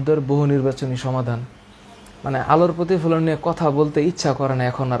শব্দের বহু নির্বাচনী সমাধান, মানে আলোর প্রতিফলন নিয়ে কথা বলতে ইচ্ছা করে না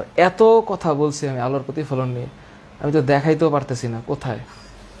এখন আর। এত কথা বলছি আমি আলোর প্রতিফলন নিয়ে, আমি তো দেখাইতেও পারতেছি না কোথায়।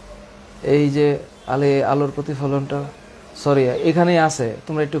 এই যে আলোর প্রতিফলনটা, সরি এখানেই আছে,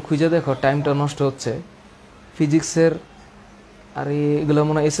 তোমরা একটু খুঁজে দেখো, টাইমটা নষ্ট হচ্ছে। ফিজিক্সের আর এগুলো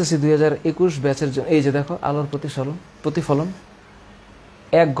মনে হয় এসএসসি 2021 ব্যাচের জন্য। এই যে দেখো আলোর প্রতিফলন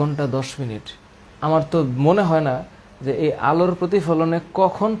 1 ঘন্টা 10 মিনিট। আমার তো মনে হয় না যে এই আলোর প্রতিফলনে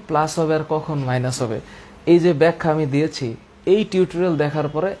কখন প্লাস হবে আর কখন মাইনাস হবে। এই যে ব্যাখ্যা আমি দিয়েছি, এই টিউটোরিয়াল দেখার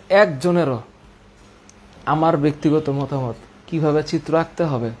পরে একজনেরও আমার ব্যক্তিগত মতামত কিভাবে চিত্র আঁকতে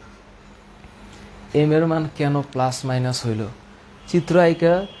হবে, এম এর মান কেন প্লাস মাইনাস হইল, চিত্র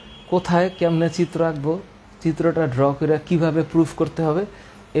আঁকা কোথায় কেমনে চিত্র আঁকবো, চিত্রটা ড্র করে কিভাবে প্রুফ করতে হবে,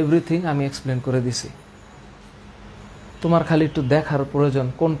 এভরিথিং আমি এক্সপ্লেন করে দিছি। তোমার খালি একটু দেখার প্রয়োজন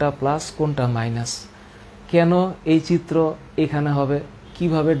কোনটা প্লাস কোনটা মাইনাস, কেন এই চিত্র এখানে হবে,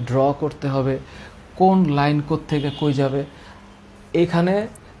 কিভাবে ড্র করতে হবে, কোন লাইন কোত্থেকে কই যাবে, এখানে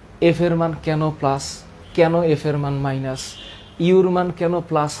এফ এর মান কেন প্লাস, কেন এফ এর মান মাইনাস, ইউর মান কেন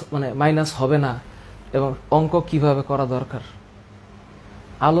প্লাস মানে মাইনাস হবে না, এবং অঙ্ক কিভাবে করা দরকার।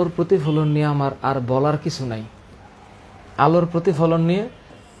 আলোর প্রতিফলন নিয়ে আমার আর বলার কিছু নাই। আলোর প্রতিফলন নিয়ে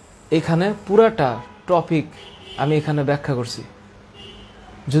এখানে পুরাটা টপিক আমি এখানে ব্যাখ্যা করছি।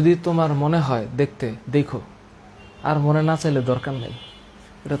 যদি তোমার মনে হয় দেখতে দেখো, আর মনে না চাইলে দরকার নেই,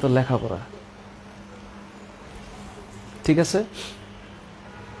 এটা তো লেখাপড়া। ঠিক আছে,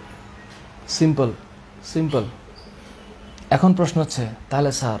 সিম্পল সিম্পল। এখন প্রশ্ন হচ্ছে,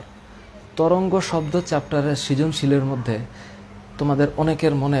 তাহলে স্যার তরঙ্গ শব্দ চ্যাপ্টারের সৃজনশীলের মধ্যে তোমাদের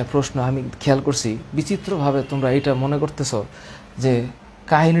অনেকের মনে প্রশ্ন, আমি খেয়াল করছি বিচিত্রভাবে তোমরা এটা মনে করতেছ যে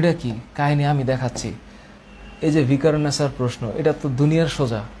কাহিনীটা কি, কাহিনী আমি দেখাচ্ছি। এই যে ভিকারুন্নেসার প্রশ্ন, এটা তো দুনিয়ার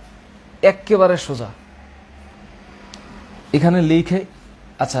সোজা, একেবারে সোজা। এখানে লিখে,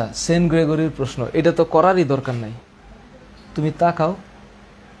 আচ্ছা সেন্ট গ্রেগরির প্রশ্ন, এটা তো করারই দরকার নাই, তুমি তাকাও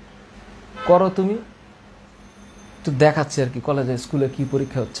করো, তুমি তো দেখাচ্ছি আর কি, কলেজে স্কুলে কি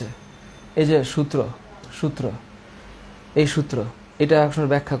পরীক্ষা হচ্ছে। এই যে সূত্র এই সূত্র, এটা আসলে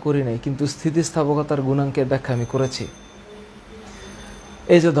ব্যাখ্যা করি নাই, কিন্তু স্থিতিস্থাপকতার গুণাঙ্কের ব্যাখ্যা আমি করেছি।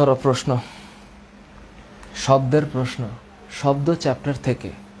 এই যে ধরো প্রশ্ন, শব্দের প্রশ্ন, শব্দ চ্যাপ্টার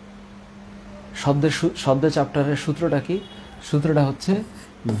থেকে, শব্দ চ্যাপ্টারের সূত্রটা কি? সূত্রটা হচ্ছে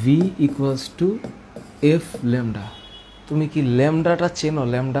V equals to F lambda. তুমি কি ল্যামডাটা চেনো?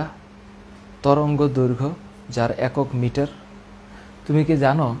 ল্যামডা তরঙ্গ দৈর্ঘ্য, যার একক মিটার। তুমি কি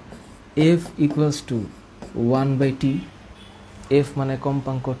জানো F equals to 1/t? F মানে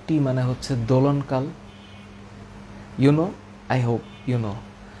কম্পাঙ্ক, টি মানে হচ্ছে দোলনকাল। YONO, I hope YONO.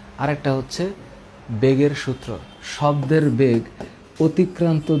 আরেকটা হচ্ছে বেগের সূত্র, শব্দের বেগ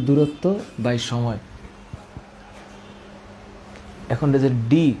অতিক্রান্ত দূরত্ব বাই সময়। এখন যে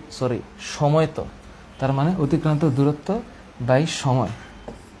ডি, সরি সময়, তো তার মানে অতিক্রান্ত দূরত্ব বাই সময়।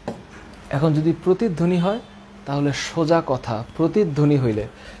 এখন যদি প্রতিধ্বনি হয় তাহলে সোজা কথা, প্রতিধ্বনি হইলে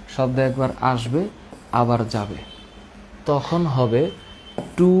শব্দ একবার আসবে আবার যাবে, তখন হবে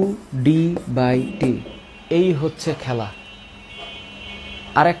 2d/t। এই হচ্ছে খেলা।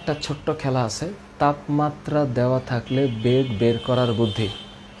 আরেকটা ছোট্ট খেলা আছে, তাপমাত্রা দেওয়া থাকলে বেগ বের করার বুদ্ধি।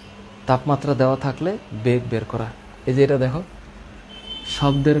 তাপমাত্রা দেওয়া থাকলে বেগ বের করা। এই যে এটা দেখো,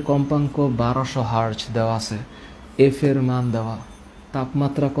 শব্দের কম্পাঙ্ক 1200 হার্জ দেওয়া আছে, এফ এর মান দেওয়া,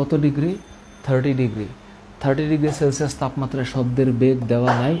 তাপমাত্রা কত ডিগ্রি? 30 ডিগ্রি। 30 ডিগ্রি সেলসিয়াস তাপমাত্রায় শব্দের বেগ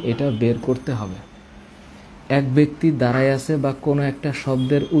দেওয়া নাই, এটা বের করতে হবে। এক ব্যক্তি দাঁড়ায় আছে বা কোনো একটা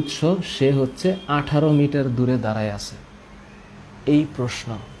শব্দের উৎস, সে হচ্ছে 18 মিটার দূরে দাঁড়ায় আছে। এই প্রশ্ন,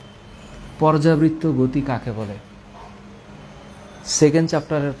 পর্যাবৃত্ত গতি কাকে বলে? সেকেন্ড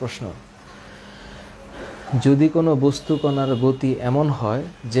চ্যাপ্টারের প্রশ্ন। যদি কোনো বস্তু কণার গতি এমন হয়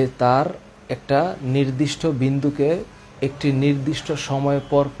যে তার একটা নির্দিষ্ট বিন্দুকে একটি নির্দিষ্ট সময়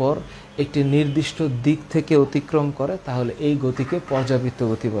পর পর একটি নির্দিষ্ট দিক থেকে অতিক্রম করে, তাহলে এই গতিকে পর্যাবৃত্ত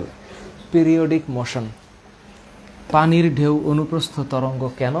গতি বলে। Periodic motion. পানির ঢেউ অনুপ্রস্থ তরঙ্গ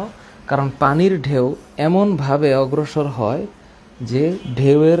কেন? কারণ পানির ঢেউ এমনভাবে অগ্রসর হয় যে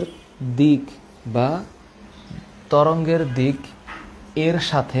ঢেউয়ের দিক বা তরঙ্গের দিক এর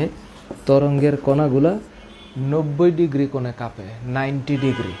সাথে তরঙ্গের কণাগুলা 90 ডিগ্রি কোণে কাঁপে, 90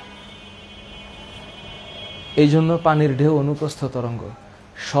 ডিগ্রি। এই জন্য পানির ঢেউ অনুপ্রস্থ তরঙ্গ।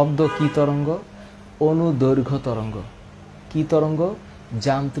 শব্দ কি তরঙ্গ? অনুদৈর্ঘ্য তরঙ্গ। কি তরঙ্গ?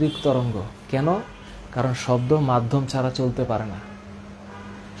 যান্ত্রিক তরঙ্গ। কেন? কারণ শব্দ মাধ্যম ছাড়া চলতে পারে না,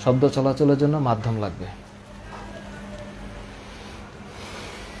 শব্দ চলাচলের জন্য মাধ্যম লাগবে।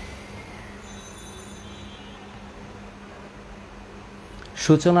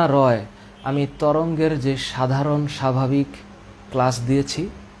 সূচনা রয়, আমি তরঙ্গের যে সাধারণ স্বাভাবিক ক্লাস দিয়েছি,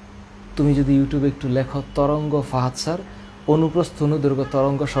 তুমি যদি ইউটিউবে একটু লেখো তরঙ্গ ফাহাদ স্যার, অনুপ্রস্থ অনুদৈর্ঘ্য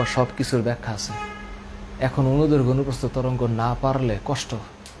তরঙ্গ সহ সব কিছুর ব্যাখ্যা আছে। এখন অনুদৈর্ঘ্য অনুপ্রস্থ তরঙ্গ না পারলে কষ্ট।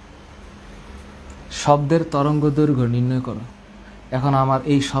 শব্দের তরঙ্গ দৈর্ঘ্য নির্ণয় করো। এখন আমার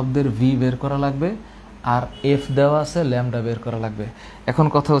এই শব্দের ভি বের করা লাগবে, আর এফ দেওয়া আছে, ল্যামডা বের করা লাগবে। এখন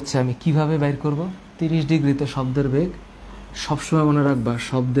কথা হচ্ছে আমি কিভাবে বের করব? 30 ডিগ্রিতে শব্দের বেগ। সবসময় মনে রাখবা,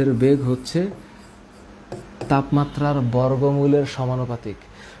 শব্দের বেগ হচ্ছে তাপমাত্রার বর্গমূলের সমানুপাতিক।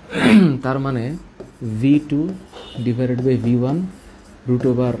 তার মানে v2 divided by v1 root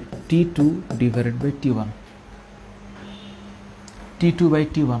over t2 divided by t1, t2 by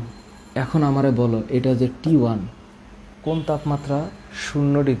t1। এখন আমারে বলো, এটা যে t1 কোন তাপমাত্রা?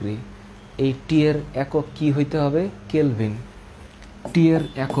 0 ডিগ্রি। এই টি এর একক কি হইতে হবে? কেলভিন। টি এর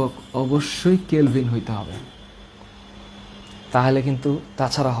একক অবশ্যই কেলভিন হইতে হবে, তাহলে কিন্তু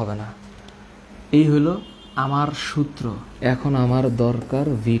তাছাড়া হবে না। এই হলো আমার সূত্র। এখন আমার দরকার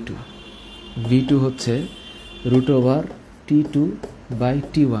v2। v2 হচ্ছে root over t2 by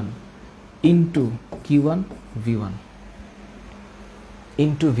t1 into q1 v1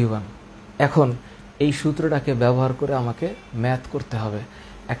 into v1। এখন এই সূত্রটাকে ব্যবহার করে আমাকে ম্যাথ করতে হবে।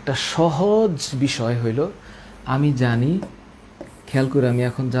 একটা সহজ বিষয় হইল, আমি জানি, খেয়াল করে আমি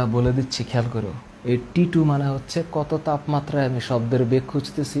এখন যা বলে দিচ্ছি খেয়াল করো। এই t2 মানে হচ্ছে কত তাপমাত্রায় আমি শব্দের বেগ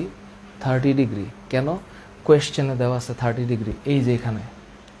খুঁজতেছি? 30 ডিগ্রি। কেন? কোয়েশ্চেনে দেওয়া আছে 30 ডিগ্রি। এই যে এখানে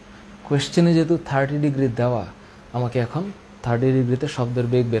কোয়েশ্চেনে যেহেতু 30 ডিগ্রি দেওয়া, আমাকে এখন 30 ডিগ্রিতে শব্দের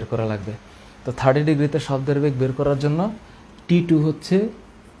বেগ বের করা লাগবে। তো 30 ডিগ্রিতে শব্দের বেগ বের করার জন্য t2 হচ্ছে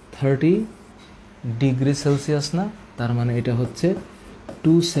 30 ডিগ্রি সেলসিয়াস না, তার মানে এটা হচ্ছে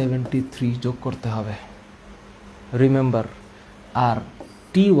 273 যোগ করতে হবে, রিমেম্বার। আর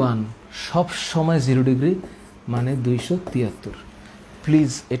t1 সব সময় 0 ডিগ্রি, মানে 273।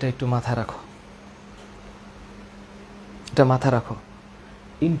 প্লিজ এটা একটু মাথায় রাখো, এটা মাথায় রাখো।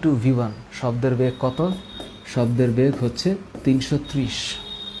 ইন্টু v1, শব্দের বেগ কত? শব্দের বেগ হচ্ছে 330।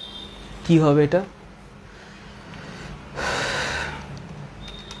 কি হবে এটা?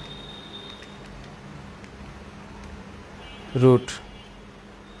 Root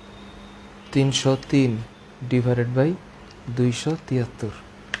 303 divided by 273।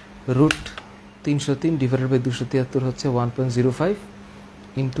 Root 303 divided by 273 হচ্ছে 1.05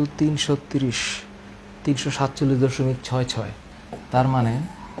 ইন্টু 330, 347.66। তার মানে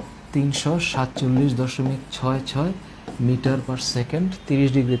 347.66 মিটার পার সেকেন্ড 30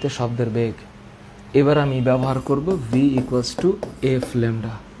 ডিগ্রিতে শব্দের বেগ। এবার আমি ব্যবহার করব v equals to F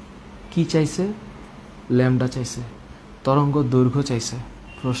lambda. কি চাইছে? ল্যামডা চাইছে, তরঙ্গ দৈর্ঘ্য চাইছে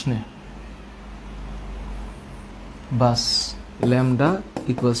প্রশ্নে। বাস, lambda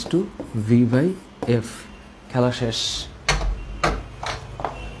equals to V by F. খেলা শেষ।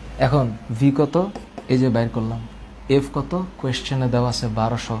 এখন ভি কত? এই যে বাইর করলাম। এফ কত? কোয়েশ্চেনে দেওয়া আছে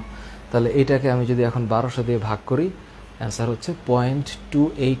 1200। তাহলে এটাকে আমি যদি এখন 1200 দিয়ে ভাগ করি, অ্যান্সার হচ্ছে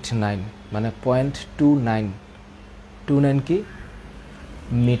 0.289, মানে 0.29 কি?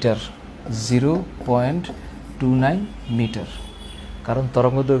 মিটার। 0.29 মিটার, কারণ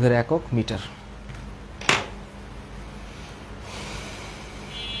তরঙ্গ দৈর্ঘ্যের একক মিটার।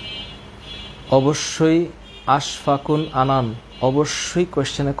 অবশ্যই আশফাকুন আনান অবশ্যই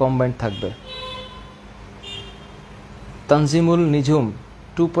কোয়েশ্চেনে কম্বাইন্ড থাকবে। তানজিমুল নিঝুম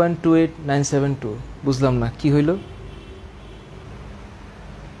 2.28972, বুঝলাম না কি হইল?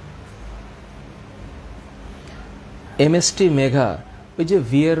 এমএসটি মেঘা ওই যে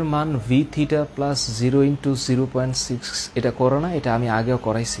ভি এর মান ভি থিটা প্লাস 0 × 0.6 এটা করো না, এটা আমি আগেও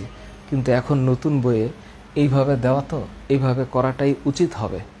করাইছি, কিন্তু এখন নতুন বইয়ে এইভাবে দেওয়া তো এইভাবে করাটাই উচিত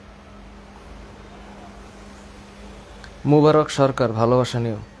হবে। মুবারক সরকার ভালোবাসা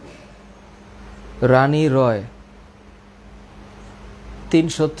নিও। রানী রয়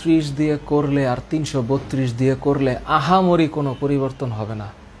 330 দিয়ে করলে আর 332 দিয়ে করলে আহামরি কোনো পরিবর্তন হবে না।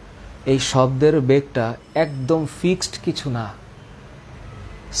 এই শব্দের বেগটা একদম ফিক্সড কিছু না,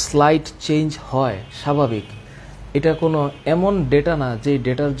 স্লাইড চেঞ্জ হয় স্বাভাবিক। এটা কোনো এমন ডেটা না যে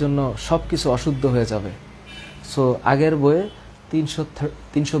ডেটার জন্য সব কিছু অশুদ্ধ হয়ে যাবে। সো আগের বইয়ে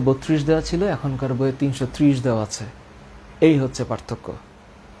 332 দেওয়া ছিল, এখনকার বইয়ে 330 দেওয়া আছে, এই হচ্ছে পার্থক্য।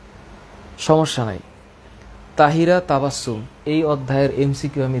 সমস্যা নাই। তাহিরা তাবাসসুম এই অধ্যায়ের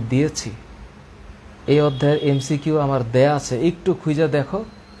এমসিকিউ আমি দিয়েছি, এই অধ্যায়ের এমসিকিউ আমার দেয়া আছে, একটু খুঁজে দেখো।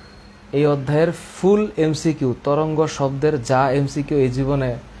 এই অধ্যায়ের ফুল এমসিকিউ তরঙ্গ শব্দের যা এমসিকিউ এই জীবনে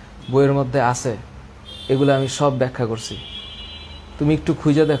বইয়ের মধ্যে আছে এগুলো আমি সব ব্যাখ্যা করছি, তুমি একটু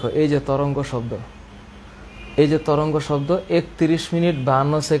খুঁজে দেখো। এই যে তরঙ্গ শব্দ, এই যে তরঙ্গ শব্দ 31 মিনিট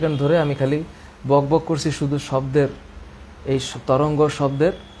 52 সেকেন্ড ধরে আমি খালি বকবক করছি শুধু শব্দের, এই তরঙ্গ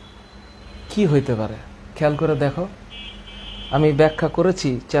শব্দের কি হইতে পারে খেয়াল করে দেখো। আমি ব্যাখ্যা করেছি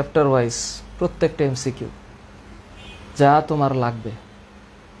চ্যাপ্টার ওয়াইজ প্রত্যেকটা এমসিকিউ, যা তোমার লাগবে,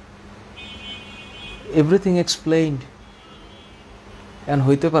 এভরিথিং এক্সপ্লেইনড। এন্ড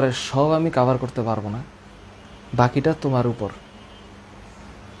হইতে পারে সব আমি কভার করতে পারবো না, বাকিটা তোমার উপর।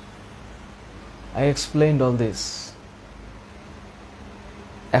 I explained all this.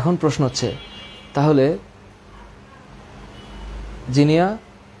 এখন প্রশ্ন হচ্ছে, তাহলে জিনিয়া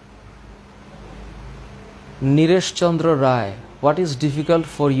নীরেশ চন্দ্র রায়, what is difficult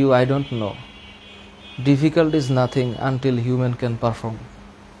for you? I don't know. Difficult is nothing until human can perform.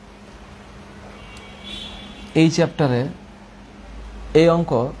 এই চ্যাপ্টারে এই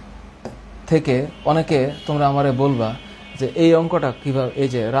অঙ্ক থেকে অনেকে তোমরা আমারে বলবা যে এই অঙ্কটা কীভাবে, এই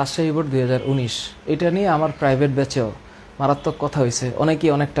যে রাজশাহী বোর্ড 2019 এটা নিয়ে আমার প্রাইভেট ব্যাচেও মারাত্মক কথা হয়েছে,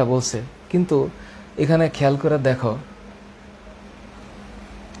 অনেকেই অনেকটা বলছে, কিন্তু এখানে খেয়াল করে দেখো,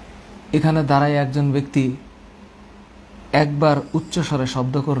 এখানে দাঁড়ায় একজন ব্যক্তি একবার উচ্চস্বরে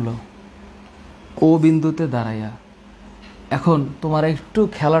শব্দ করলো ও বিন্দুতে দাঁড়াইয়া। এখন তোমার একটু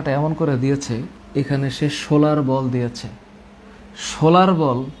খেলাটা এমন করে দিয়েছে, এখানে সে সোলার বল দিয়েছে। সোলার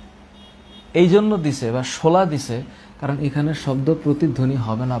বল এই জন্য দিছে বা শোলা দিছে কারণ এখানে শব্দ প্রতিধ্বনি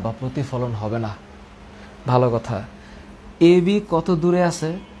হবে না বা প্রতিফলন হবে না। ভালো কথা। এ বি কত দূরে আছে?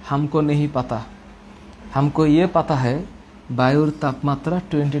 হামকো নেহি পাতা, হামকো ইয়ে পাতা হ্যায় বায়ুর তাপমাত্রা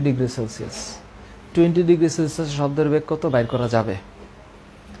 20 ডিগ্রি সেলসিয়াস। 20 ডিগ্রি সেলসিয়াস শব্দের বেগ কত বাইর করা যাবে।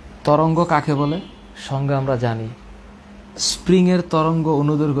 তরঙ্গ কাকে বলে? সঙ্গে আমরা জানি স্প্রিংয়ের তরঙ্গ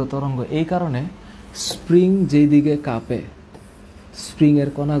অনুদৈর্ঘ্য তরঙ্গ। এই কারণে স্প্রিং যেই দিকে কাঁপে, স্প্রিংয়ের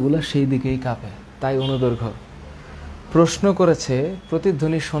কণাগুলো সেই দিকেই কাঁপে, তাই অনুদৈর্ঘ্য। প্রশ্ন করেছে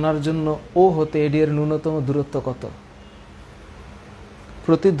প্রতিধ্বনি শোনার জন্য ও হতে এডি এর ন্যূনতম দূরত্ব কত?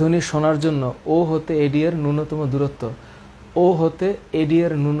 প্রতিধ্বনি শোনার জন্য ও হতে এডি এর ন্যূনতম দূরত্ব, ও হতে এডি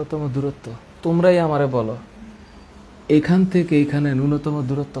এর ন্যূনতম দূরত্ব তোমরাই আমারে বলো, এখান থেকে এখানে ন্যূনতম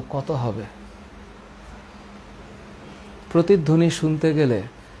দূরত্ব কত হবে? প্রতিধ্বনি শুনতে গেলে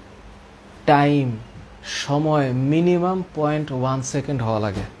টাইম, সময় মিনিমাম 0.1 সেকেন্ড হওয়া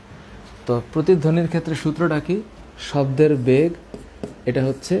লাগে। তো প্রতিধ্বনির ক্ষেত্রে সূত্রটা কি? শব্দের বেগ এটা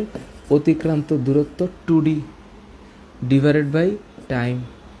হচ্ছে অতিক্রান্ত দূরত্ব 2d ডিভাইডেড বাই টাইম।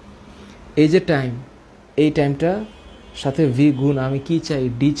 এই যে টাইম, এই টাইমটা সাথে ভি গুণ আমি কি চাই?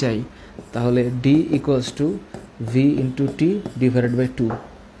 ডি চাই। তাহলে D equals to V into T divided by 2।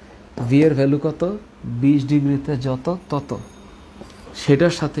 V এর ভ্যালু কত? 20 ডিগ্রিতে যত তত,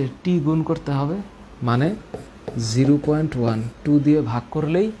 সেটার সাথে টি গুণ করতে হবে, মানে 0.1, 2 দিয়ে ভাগ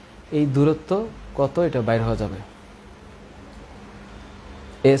করলেই এই দূরত্ব কত এটা বাইর হয়ে যাবে,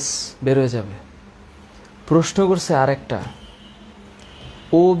 এস বের হয়ে যাবে। প্রশ্ন করছে আরেকটা,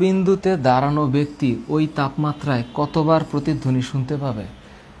 ও বিন্দুতে দাঁড়ানো ব্যক্তি ওই তাপমাত্রায় কতবার প্রতিধ্বনি শুনতে পাবে?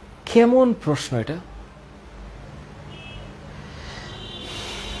 কেমন প্রশ্ন এটা?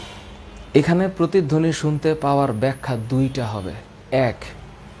 এখানে প্রতিধ্বনি শুনতে পাওয়ার ব্যাখ্যা দুইটা হবে। এক,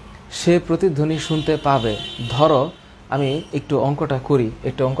 সে প্রতিধ্বনি শুনতে পাবে, ধরো আমি একটু অঙ্কটা করি,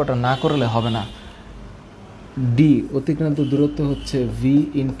 একটু অঙ্কটা না করলে হবে না। ডি অতিক্রান্ত দূরত্ব হচ্ছে V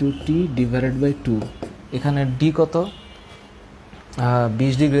into T divided by 2। এখানে ডি কত?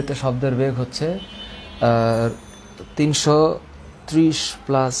 20 ডিগ্রিতে শব্দের বেগ হচ্ছে 330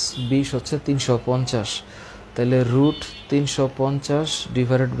 প্লাস 20 হচ্ছে 350, তাহলে রুট 350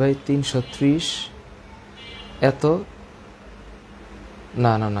 ডিভাইডেড বাই 330 এত,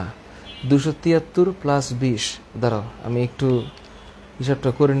 না না না 273 প্লাস 20, দাঁড়াও আমি একটু হিসাবটা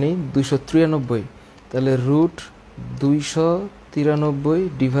করে নিই। 293, তাহলে root 293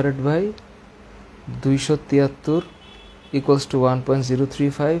 divided by 273 equals to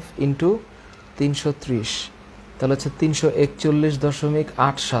 1.035 into 330, তাহলে হচ্ছে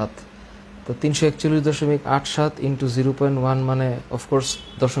 341.87। তো 341.87 ইন্টু 0.1 মানে অফকোর্স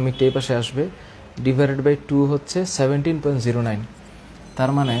দশমিকটা এই পাশে আসবে, ডিভাইডেড বাই 2 হচ্ছে 17.09,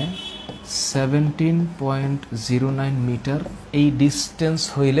 তার মানে 17.09 মিটার। এই ডিস্টেন্স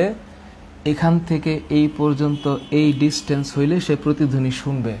হইলে, এখান থেকে এই পর্যন্ত এই ডিস্টেন্স হইলে সে প্রতিধ্বনি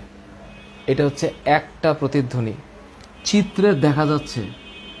শুনবে। এটা হচ্ছে একটা প্রতিধ্বনি। চিত্রে দেখা যাচ্ছে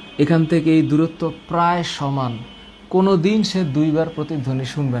এখান থেকে এই দূরত্ব প্রায় সমান, কোনো দিন সে দুইবার প্রতিধ্বনি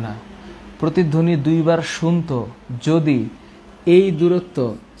শুনবে না। প্রতিধ্বনি দুইবার শুনতো যদি এই দূরত্ব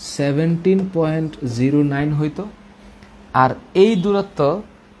 17.09 হইতো, আর এই দূরত্ব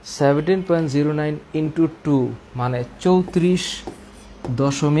 17.09 ইন্টু 2 মানে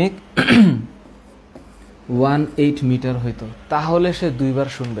 34.18 মিটার হইতো, তাহলে সে দুইবার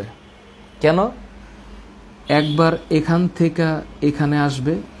শুনবে। কেন? একবার এখান থেকে এখানে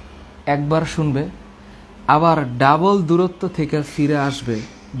আসবে, একবার শুনবে, আবার ডাবল দূরত্ব থেকে ফিরে আসবে,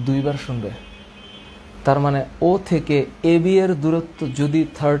 দুইবার শুনবে। তার মানে ও থেকে এবি এর দূরত্ব যদি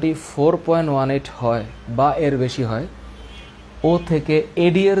 34.18 হয় বা এর বেশি হয়, ও থেকে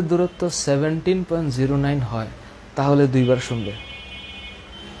এডি এর দূরত্ব 17.09 হয়, তাহলে দুইবার শুনবে,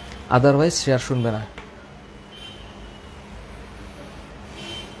 আদারওয়াইজ সে আর শুনবে না।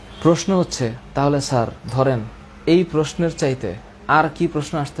 প্রশ্ন হচ্ছে তাহলে স্যার ধরেন এই প্রশ্নের চাইতে আর কি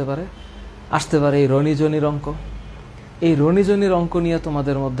প্রশ্ন আসতে পারে? আসতে পারে এই রনিজনির অঙ্ক। এই রনিজনির অঙ্ক নিয়ে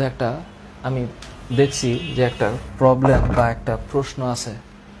তোমাদের মধ্যে একটা আমি দেখছি যে একটা প্রবলেম বা একটা প্রশ্ন আছে,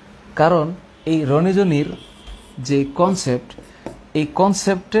 কারণ এই রনিজনির যে কনসেপ্ট, এই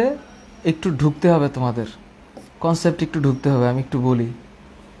কনসেপ্টে একটু ঢুকতে হবে তোমাদের, কনসেপ্ট একটু ঢুকতে হবে। আমি একটু বলি।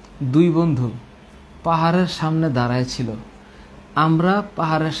 দুই বন্ধু পাহাড়ের সামনে দাঁড়ায় ছিল। আমরা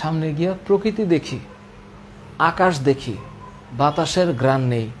পাহাড়ের সামনে গিয়া প্রকৃতি দেখি, আকাশ দেখি, বাতাসের ঘ্রাণ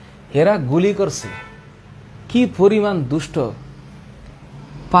নেই, এরা গুলি করছে। কি পরিমাণ দুষ্ট!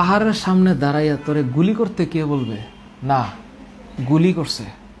 পাহাড়ের সামনে দাঁড়াইয়া তোরে গুলি করতে কে বলবে? না, গুলি করছে।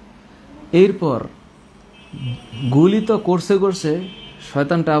 এরপর গুলি তো করছে করছে,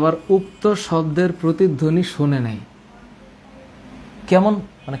 শয়তানটা আবার উক্ত শব্দের প্রতিধ্বনি শোনে নাই। কেমন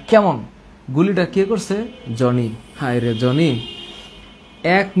মানে কেমন? গুলিটা কে করছে? জনি। হায় রে জনি!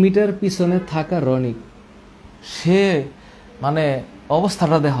 1 মিটার পিছনে থাকা রনি, সে মানে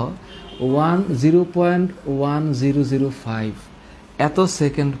অবস্থাটা দেখো, 0.1005 এত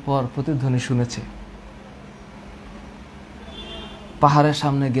সেকেন্ড পর প্রতিধ্বনি শুনেছে। পাহাড়ের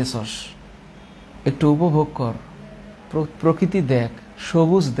সামনে গেছস, একটু উপভোগ কর, প্রকৃতি দেখ,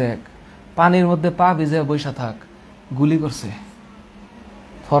 সবুজ দেখ, পানির মধ্যে পা ভিজে বৈশা থাক, গুলি করছে।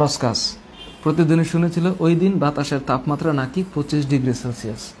 ফরজ কাজ। প্রতিধ্বনি শুনেছিল ওই দিন বাতাসের তাপমাত্রা নাকি 25 ডিগ্রি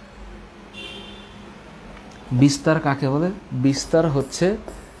সেলসিয়াস। বিস্তার কাকে বলে? বিস্তার হচ্ছে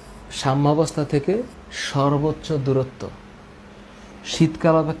সাম্যাবস্থা থেকে সর্বোচ্চ দূরত্ব।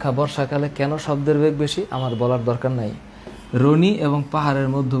 শীতকাল অপেক্ষা বর্ষাকালে কেন শব্দের বেগ বেশি আমার বলার দরকার নাই। রনি এবং পাহাড়ের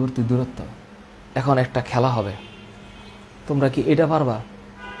মধ্যবর্তী দূরত্ব। এখন একটা খেলা হবে, তোমরা কি এটা পারবা?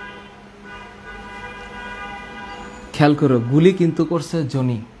 খেয়াল করো, গুলি কিন্তু করছে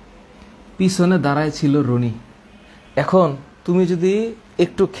জনি, পিছনে দাঁড়ায় ছিল রনি। এখন তুমি যদি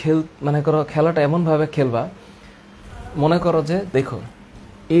একটু মানে করো, খেলাটা এমন ভাবে খেলবা, মনে করো যে দেখো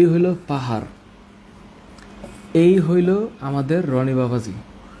এই হইল পাহাড়, এই হইল আমাদের রনি বাবাজি,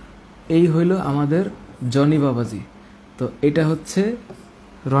 এই হইল আমাদের জনি বাবাজি। তো এটা হচ্ছে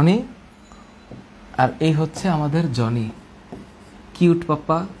রনি আর এই হচ্ছে আমাদের জনি। কিউট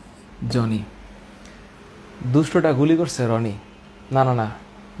পাপ্পা জনি। দুষ্টটা গুলি করছে রনি। না না না,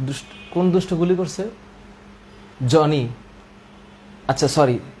 কোন দুষ্ট গুলি করছে? জনি। আচ্ছা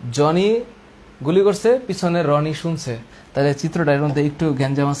সরি, জনি গুলি করছে, পিছনে রনি শুনছে। তাহলে চিত্রটা এর মধ্যে একটু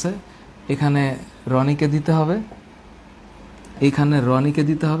গ্যাঞ্জাম আছে। এখানে রনিকে দিতে হবে, এখানে রনিকে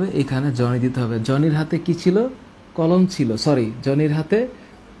দিতে হবে, এখানে জনি দিতে হবে। জনির হাতে কি ছিল? কলম ছিল, সরি জনির হাতে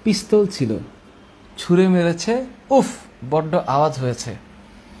পিস্তল ছিল। ছুঁড়ে মেরেছে, উফ বড্ড আওয়াজ হয়েছে।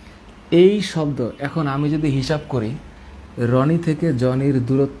 এই শব্দ, এখন আমি যদি হিসাব করি, রনি থেকে জনির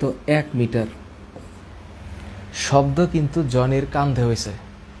দূরত্ব 1 মিটার। শব্দ কিন্তু জনির কান্ধে হয়েছে,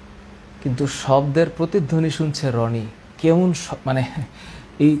 কিন্তু শব্দের প্রতিধ্বনি শুনছে রনি। কেমন মানে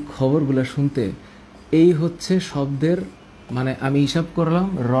এই খবরগুলো শুনতে, এই হচ্ছে শব্দের মানে আমি হিসাব করলাম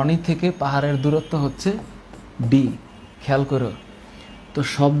রনি থেকে পাহাড়ের দূরত্ব হচ্ছে ডি। খেয়াল করো তো,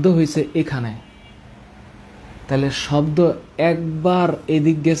 শব্দ হয়েছে এখানে, তাহলে শব্দ একবার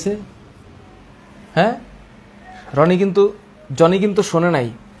এদিক গেছে, হ্যাঁ, জনি কিন্তু শোনে নাই।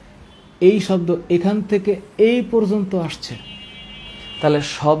 এই শব্দ এখান থেকে এই পর্যন্ত আসছে, তাহলে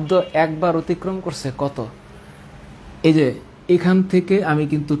শব্দ একবার অতিক্রম করছে কত? এই যে এখান থেকে আমি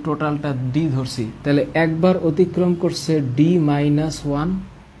কিন্তু টোটালটা ডি ধরছি, তাহলে একবার অতিক্রম করছে D-1,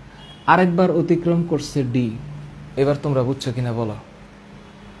 আরেকবার অতিক্রম করছে ডি। এবার তোমরা বুঝছো কিনা বলো?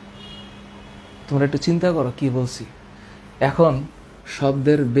 তোমরা একটু চিন্তা করো কি বলছি। এখন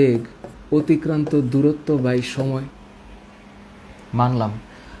শব্দের বেগ অতিক্রান্ত দূরত্ব বাই সময়, মানলাম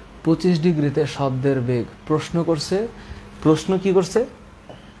 25 ডিগ্রিতে শব্দের বেগ।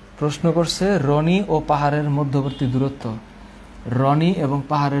 প্রশ্ন করছে রনি ও পাহাড়ের মধ্যবর্তী দূরত্ব। রনি এবং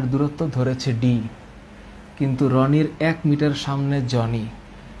পাহাড়ের দূরত্ব ধরেছে ডি, কিন্তু রনির 1 মিটার সামনে জনি।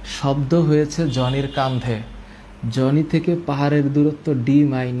 শব্দ হয়েছে জনির কাঁধে। জনি থেকে পাহাড়ের দূরত্ব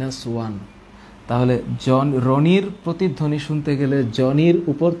D-1। তাহলে রনির প্রতিধ্বনি শুনতে গেলে জনির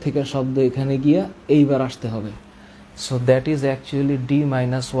উপর থেকে শব্দ এখানে গিয়া এইবার আসতে হবে। So that is actually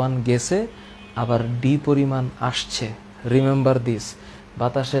D-1 গেছে, আবার ডি পরিমাণ আসছে। রিমেম্বার দিস,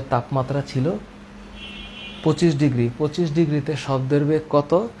 বাতাসের তাপমাত্রা ছিল 25 ডিগ্রি। 25 ডিগ্রিতে শব্দের বেগ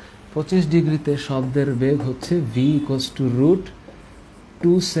কত? 25 ডিগ্রিতে শব্দের বেগ হচ্ছে V =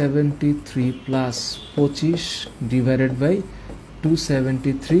 √273 plus 25 divided by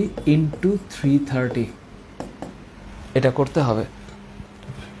 273 into 330। এটা করতে হবে।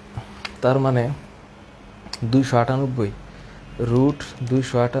 তার মানে 298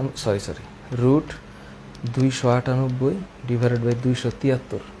 √298 ডিভাইডেড বাই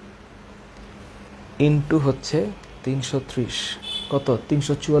 273 ইন্টু হচ্ছে 330, কত?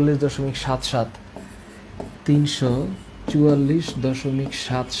 344.77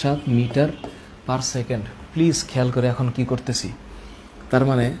 344.77 মিটার পার সেকেন্ড। প্লিজ খেয়াল করে এখন কি করতেছি। তার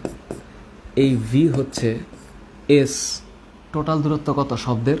মানে এই ভি হচ্ছে এস, টোটাল দূরত্ব কত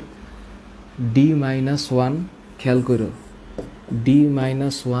শব্দের? D-1, খেয়াল করো,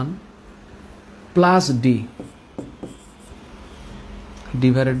 D-1 plus D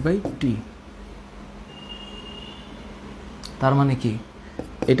divided by T. তার মানে কি?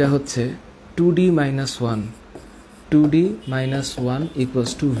 এটা হচ্ছে 2D-1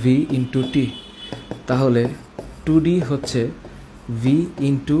 equals to V into T. তাহলে 2D হচ্ছে V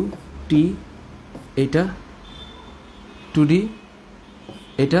ইন্টু টি, এটা 2D,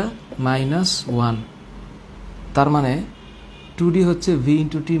 এটা -1। তার মানে 2D হচ্ছে V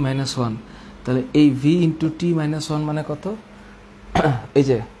ইন্টু টি -1। তাহলে এই V ইন্টু টি -1 মানে কত? এই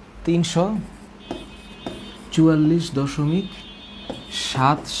যে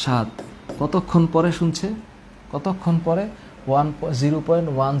 344.77। কতক্ষণ পরে শুনছে? কতক্ষণ পরে?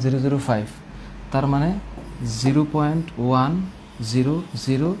 0.1005। তার মানে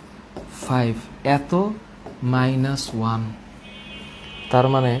 0.1005 এত -1। তার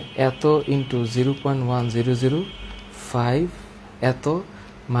মানে এত ইন্টু 0.1005 এত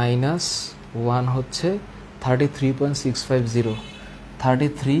 -1 হচ্ছে 33.650।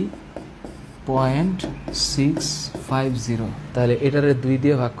 33.650। তাহলে এটারে 2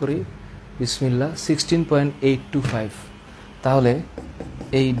 দিয়ে ভাগ করি, বিসমিল্লাহ, 16.825। তাহলে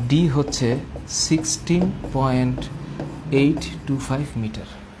এই ডি হচ্ছে 16.825 মিটার।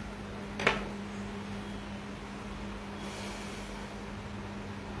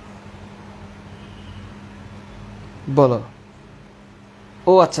 বলো।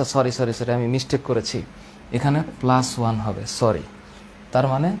 ও আচ্ছা, সরি, আমি মিস্টেক করেছি, এখানে +1 হবে, সরি। তার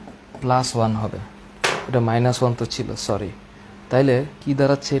মানে +1 হবে, এটা -1 তো ছিল, সরি। তাইলে কি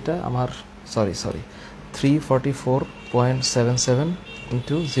দাঁড়াচ্ছে এটা আমার? Sorry 344.77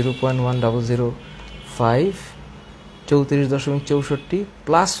 into 0.1005 34.64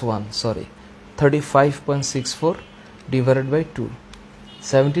 +1, sorry 35.64 divided by 2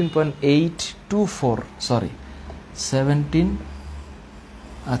 17.824, sorry 17।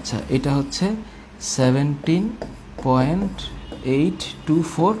 আচ্ছা, এটা হচ্ছে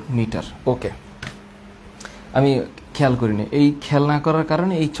 17.824 মিটার। ওকে, আমি খেয়াল করিনি। এই খেয়াল না করার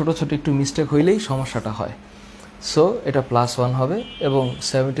কারণে এই ছোট ছোট একটু মিস্টেক হইলেই সমস্যাটা হয়। সো এটা +1 হবে এবং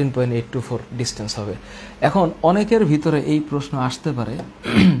 17.824 ডিস্টেন্স হবে। এখন অনেকের ভিতরে এই প্রশ্ন আসতে পারে,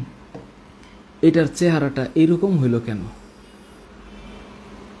 এটার চেহারাটা এরকম হইল কেন?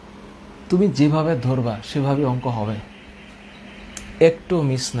 তুমি যেভাবে ধরবা সেভাবে অঙ্ক হবে, একটু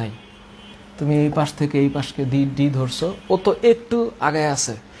মিস নাই। তুমি এই পাশ থেকে এই পাশকে ডি ধরছো, ও তো একটু আগে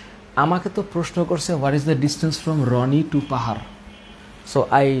আছে। আমাকে তো প্রশ্ন করছে what is the distance from Roni two পাহাড়। So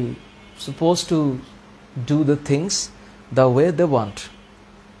I suppose to do the things the way they want,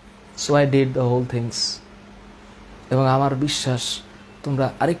 so I did the whole things. এবং আমার বিশ্বাস তোমরা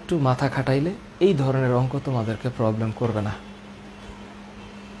আরেকটু মাথা খাটাইলে এই ধরনের অঙ্ক তোমাদেরকে প্রবলেম করবে না।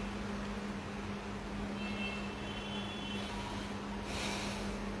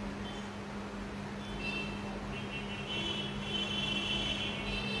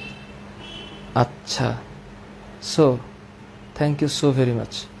 আচ্ছা, so thank you so very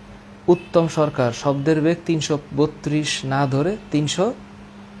much. উত্তম সরকার, শব্দের বেগ 332 না ধরে 300।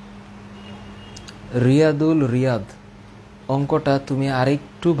 রিয়াদুল রিয়াদ, অঙ্কটা তুমি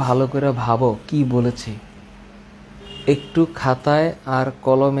আরেকটু ভালো করে ভাবো কি বলেছি, একটু খাতায় আর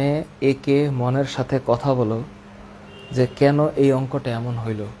কলমে একে মনের সাথে কথা বলো যে কেন এই অঙ্কটা এমন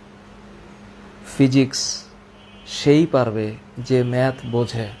হইল। ফিজিক্স সেই পারবে যে ম্যাথ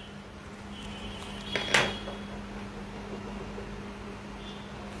বোঝে।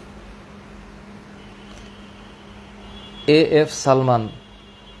 এফ সালমান,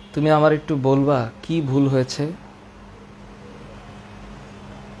 তুমি আমার একটু বলবা কি ভুল হয়েছে?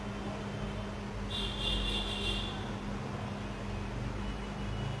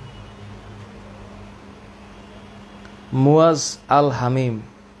 মুয়াজ আল হামিম,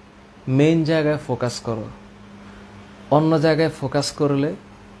 মেইন জায়গায় ফোকাস করো, অন্য জায়গায় ফোকাস করলে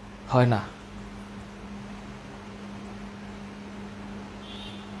হয় না।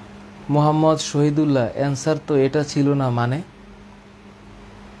 মোহাম্মদ শহীদুল্লাহ, অ্যান্সার তো এটা ছিল না, মানে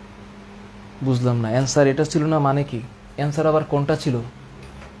বুঝলাম না। অ্যান্সার এটা ছিল না মানে কি? অ্যান্সার আবার কোনটা ছিল?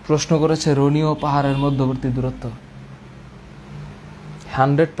 প্রশ্ন করেছে রোনিও পাহাড়ের মধ্যবর্তী দূরত্ব।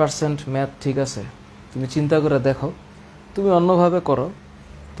 100% ম্যাথ ঠিক আছে, তুমি চিন্তা করে দেখো, তুমি অন্যভাবে করো,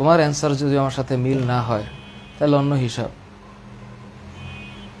 তোমার অ্যান্সার যদি আমার সাথে মিল না হয় তাহলে অন্য হিসাব।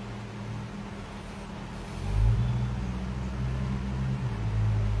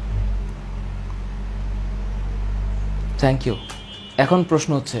 Thank you. এখন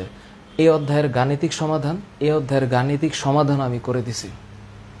প্রশ্ন হচ্ছে এই অধ্যায়ের গাণিতিক সমাধান, এই অধ্যায়ের গাণিতিক সমাধান আমি করে দিছি,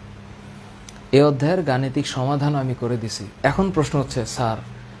 এই অধ্যায়ের গাণিতিক সমাধান আমি করে দিছি। এখন প্রশ্ন হচ্ছে স্যার,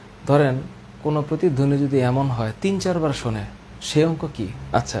 ধরেন কোনো প্রতিধ্বনি যদি এমন হয় 3-4 বার শোনে, সে অঙ্ক কি?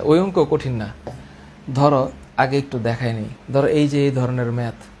 আচ্ছা, ওই অঙ্ক কঠিন না। ধরো আগে একটু দেখাই নেই, ধরো এই যে এই ধরনের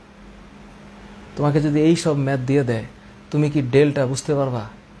ম্যাথ, তোমাকে যদি এই সব ম্যাথ দিয়ে দেয়, তুমি কি ডেলটা বুঝতে পারবা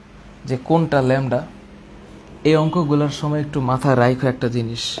যে কোনটা ল্যামডা? এই অঙ্কগুলোর সময় একটু মাথায় রাখো একটা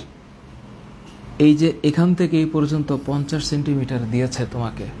জিনিস, এই যে এখান থেকে এই পর্যন্ত 50 সেন্টিমিটার দিয়েছে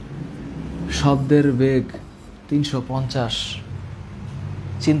তোমাকে, শব্দের বেগ 350।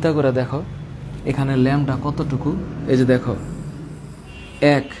 চিন্তা করে দেখো এখানে ল্যামডা কতটুকু। এই যে দেখো,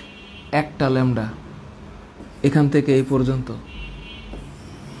 একটা ল্যামডা এখান থেকে এই পর্যন্ত,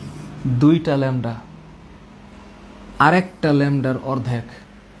 2টা ল্যামডা, আরেকটা ল্যামডার অর্ধেক,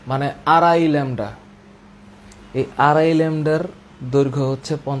 মানে 2.5 ল্যামডা। এই 2.5 ল্যামডার দৈর্ঘ্য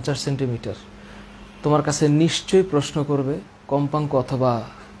হচ্ছে 50 সেন্টিমিটার। তোমার কাছে নিশ্চয়ই প্রশ্ন করবে কম্পাঙ্ক অথবা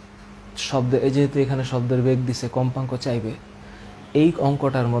শব্দ, যেহেতু এখানে শব্দের বেগ দিছে কম্পাঙ্ক চাইবে। এই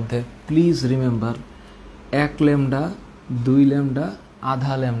অঙ্কটার মধ্যে প্লিজ রিমেম্বার 1 ল্যামডা, 2 ল্যামডা,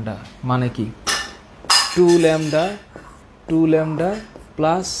 আধা ল্যামডা, মানে কি 2 lambda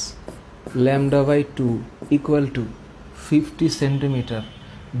plus λ/2 equal to 50 centimetre.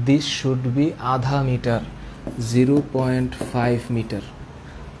 This should be আধা মিটার, 0.5 মিটার।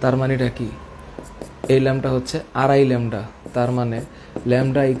 তার মানে এটা কি? এই ল্যামডা হচ্ছে 2.5 ল্যামডা, তার মানে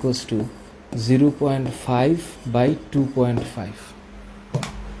lambda equals to 0.5/2.5,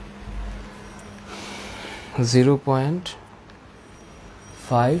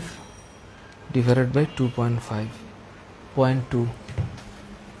 0.5 divided by 2.5, 0.2।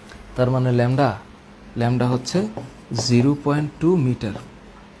 তার মানে ল্যামডা হচ্ছে 0.2 মিটার।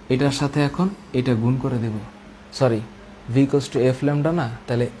 এটার সাথে এখন এটা গুণ করে দেব, sorry, v equals to f lambda না,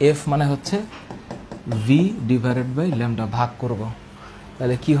 তাহলে f মানে হচ্ছে v ডিভাইডেড বাই ল্যামডা, ভাগ করব,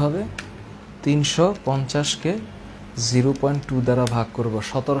 তাহলে কি হবে? 350-কে 0.2 দ্বারা ভাগ করব,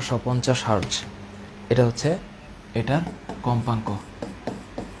 1750 হার্টজ। এটা হচ্ছে এটার কম্পাঙ্ক।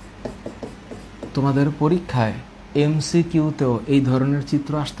 তোমাদের পরীক্ষায় MCQতেও এই ধরনের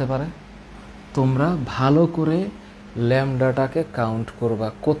চিত্র আসতে পারে। তোমরা ভালো করে ল্যামডাটাকে কাউন্ট করবা,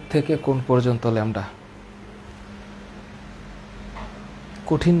 কোত্থেকে কোন পর্যন্ত ল্যামডা।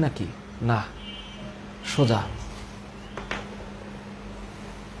 কঠিন নাকি? না, সোজা।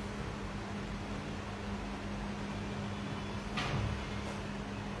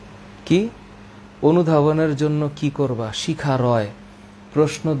 কি অনুধাবনের জন্য কি করবা? শিখা রয়,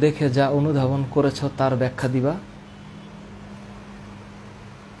 প্রশ্ন দেখে যা অনুধাবন করেছ তার ব্যাখ্যা দিবা।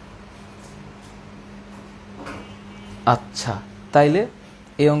 আচ্ছা, তাইলে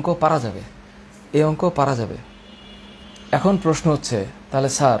এই অঙ্ক পারা যাবে, এই অঙ্ক পারা যাবে। এখন প্রশ্ন হচ্ছে, তাহলে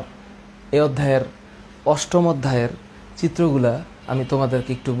স্যার এই অধ্যায়ের 8ম অধ্যায়ের চিত্রগুলা আমি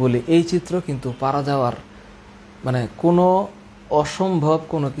তোমাদেরকে একটু বলি। এই চিত্র কিন্তু পারা যাওয়ার মানে কোনো অসম্ভব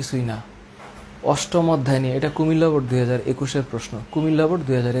কোনো কিছুই না। 8ম অধ্যায় নিয়ে, এটা কুমিল্লা বোর্ড 2021-এর প্রশ্ন। কুমিল্লা বোর্ড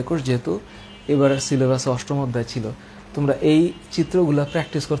 2021, যেহেতু এবারের সিলেবাসে 8ম অধ্যায় ছিল, তোমরা এই চিত্রগুলা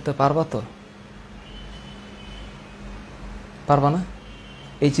প্র্যাকটিস করতে পারবা তো? পারবা না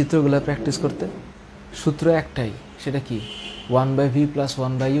এই চিত্রগুলো প্র্যাকটিস করতে? সূত্র একটাই, সেটা কি? 1/v +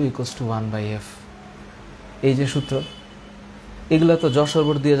 1/u = 1/f। এই যে সূত্র, এগুলো তো যশোর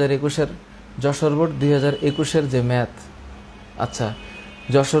বোর্ড 2021-এর যে ম্যাথ। আচ্ছা,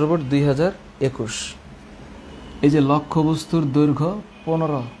 যশোর বোর্ড 2021, এই যে লক্ষ্যবস্তুর দৈর্ঘ্য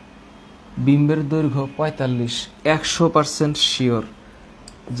 15, বিম্বের দৈর্ঘ্য 45, 100% শিওর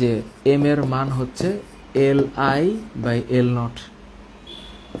যে এম এর মান হচ্ছে li/L0।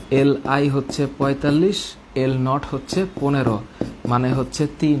 li হচ্ছে 45, L0 হচ্ছে 15, মানে হচ্ছে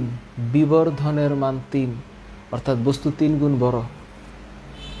 3। বিবর্ধনের মান 3, অর্থাৎ বস্তু 3 গুণ বড়।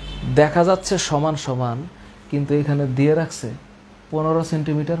 দেখা যাচ্ছে সমান সমান, কিন্তু এখানে দিয়ে রাখছে 15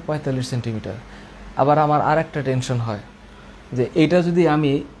 সেন্টিমিটার, 45 সেন্টিমিটার। আবার আমার আরেকটা টেনশন হয় যে এটা যদি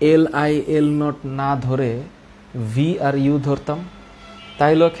আমি li/L0 না ধরে v আর u ধরতাম,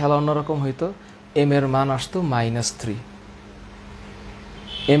 তাইলেও খেলা অন্যরকম হইতো। এম এর মান আসতো -3,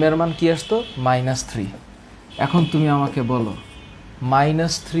 এম এর মান কি আসতো? -3। এখন তুমি আমাকে বলো,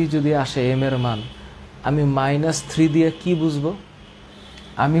 -3 যদি আসে এম এর মান, আমি -3 দিয়ে কি বুঝবো?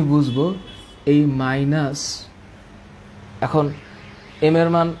 আমি বুঝবো এই মাইনাস, এখন এম এর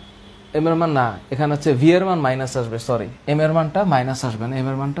মান না, এখানে হচ্ছে ভি এর মান মাইনাস আসবে, সরি, এম এর মানটা মাইনাস আসবে না, এম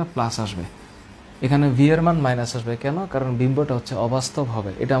এর মানটা প্লাস আসবে। এখানে ভি এর মান মাইনাস আসবে কেন? কারণ বিম্বটা হচ্ছে অবাস্তব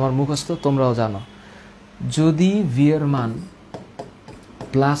হবে, এটা আমার মুখস্থ, তোমরাও জানো। যদি ভি এর মান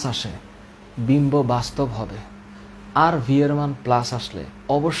প্লাস আসে, বিম্ব বাস্তব হবে, আর ভি এর মান প্লাস আসলে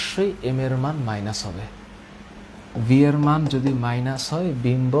অবশ্যই এম এর মান মাইনাস হবে। ভি এর মান যদি মাইনাস হয়,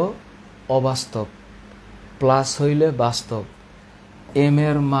 বিম্ব অবাস্তব, প্লাস হইলে বাস্তব। এম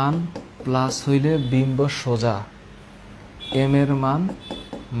এর মান প্লাস হইলে বিম্ব সোজা, এম এর মান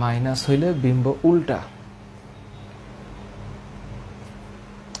মাইনাস হইলে বিম্ব উল্টা।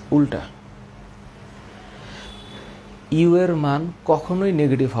 ইউ এর মান কখনোই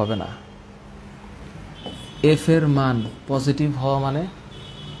নেগেটিভ হবে না। এফ এর মান পজিটিভ হওয়া মানে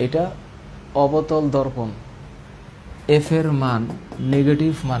এটা অবতল দর্পণ, এফ এর মান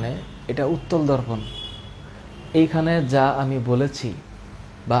নেগেটিভ মানে এটা উত্তল দর্পণ। এইখানে যা আমি বলেছি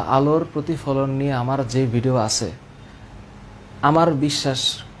বা আলোর প্রতিফলন নিয়ে আমার যে ভিডিও আছে, আমার বিশ্বাস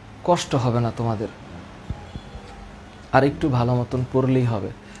কষ্ট হবে না তোমাদের, আর একটু ভালো মতন পড়লেই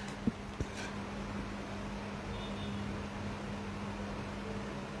হবে।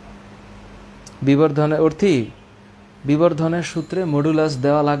 বিবর্ধনের সূত্রে মডুলাস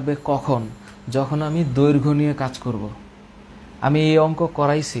দেওয়া লাগবে কখন? যখন আমি দৈর্ঘ্য নিয়ে কাজ করব। আমি এই অঙ্ক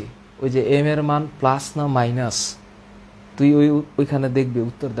করাইছি, ওই যে এম এর মান প্লাস না মাইনাস, তুই ওইখানে দেখবি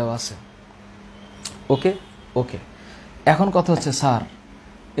উত্তর দেওয়া আছে। ওকে ওকে। এখন কথা হচ্ছে, স্যার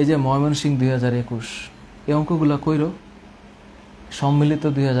এই যে ময়মনসিংহ 2021, এই অঙ্কগুলো কইরো। সম্মিলিত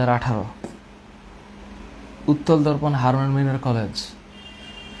 2018, উত্তল দর্পণ হারুন মিনার কলেজ,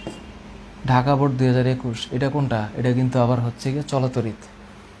 ঢাকা বোর্ড 2021, এটা কোনটা? এটা কিন্তু আবার হচ্ছে গিয়ে চলতরিত।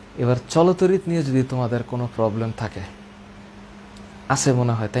 এবার চলতরিত নিয়ে যদি তোমাদের কোনো প্রবলেম থাকে, আছে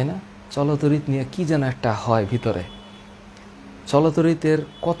মনে হয়, তাই না? চলতরিত নিয়ে কি যেন একটা হয় ভিতরে। চলতরিতের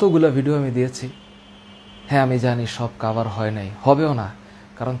কতগুলো ভিডিও আমি দিয়েছি, হ্যাঁ আমি জানি সব কাভার হয় নাই, হবেও না,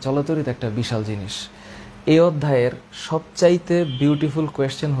 কারণ চলতরিত একটা বিশাল জিনিস। এই অধ্যায়ের সবচাইতে বিউটিফুল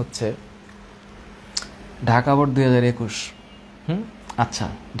কোয়েশ্চেন হচ্ছে ঢাকা বোর্ড 2021। আচ্ছা,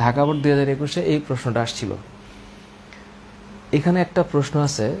 ঢাকা বোর্ড 2021-এ এই প্রশ্নটা আসছিল। এখানে একটা প্রশ্ন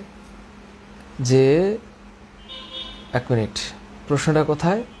আছে যে, এক মিনিট, প্রশ্নটা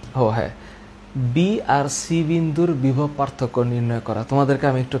কোথায়? হ্যাঁ, বি আর সি বিন্দুর বিভব পার্থক্য নির্ণয় করা। তোমাদেরকে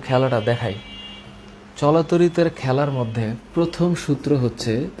আমি একটু খেলাটা দেখাই। চলতরিতের খেলার মধ্যে প্রথম সূত্র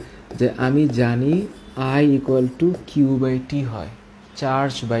হচ্ছে যে আমি জানি I = Q/T হয়,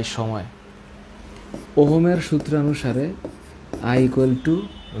 চার্জ বাই সময়। ওহমের সূত্রানুসারে I =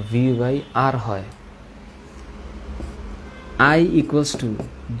 V/R হয়। I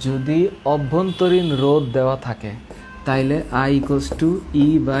 = যদি অভ্যন্তরীণ রোধ দেওয়া থাকে, তাইলে I =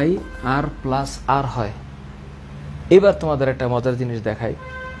 E/R+R হয়। এবার তোমাদের একটা মজার জিনিস দেখাই।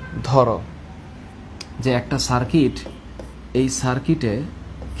 ধরো যে একটা সার্কিট, এই সার্কিটে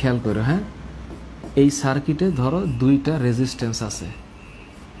খেয়াল করো, হ্যাঁ, এই সার্কিটে ধরো দুইটা রেজিস্ট্যান্স আছে,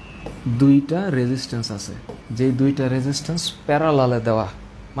 যেই দুইটা রেজিস্ট্যান্স প্যারালালে দেওয়া,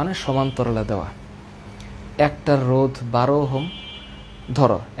 মানে সমান্তরালে দেওয়া। একটার রোধ 12 ওহম,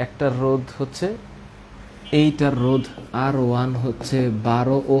 ধরো একটার রোধ হচ্ছে, এইটার রোধ R1 হচ্ছে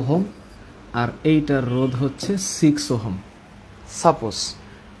 12 ওহম, আর এইটার রোধ হচ্ছে 6 ওহম। সাপোজ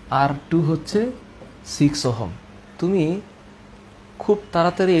R2 হচ্ছে 6 ওহম। তুমি খুব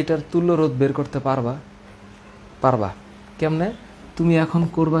তাড়াতাড়ি এটার তুল্য রোধ বের করতে পারবা। কেমনে? তুমি এখন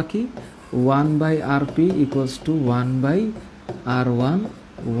করবা কি, 1/RP = 1/R R1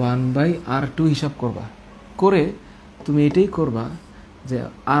 1/R2 হিসাব করবা, করে তুমি এটাই করবা যে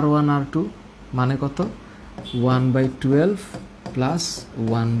R1 R2 মানে কত, 1/12 প্লাস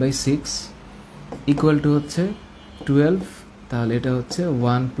 1/6 ইকুয়াল টু হচ্ছে 12, তাহলে এটা হচ্ছে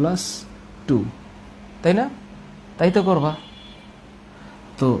 1 প্লাস 2, তাই না? তাই তো করবা।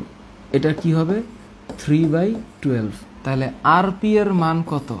 তো এটা কি হবে, 3/12। তাহলে আরপি এর মান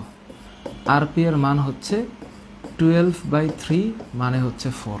কত, আরপি এর মান হচ্ছে 12/3 মানে হচ্ছে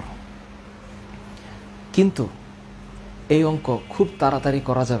 4। কিন্তু এই অঙ্ক খুব তাড়াতাড়ি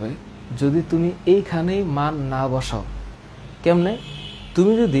করা যাবে যদি তুমি এইখানেই মান না বসাও। কেমনে?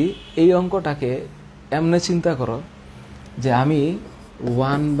 তুমি যদি এই অঙ্কটাকে এমনে চিন্তা করো যে আমি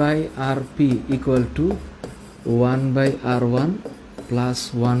 1/rp equal to 1/r1 plus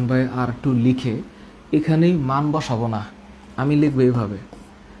 1/r2 লিখে এখানেই মান বসাবো না, আমি লিখবো এইভাবে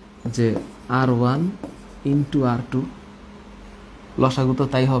যে R1 ইন্টু R2, লসাগু তো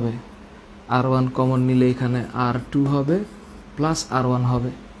তাই হবে, R1 কমন নিলে এখানে R2 হবে প্লাস R1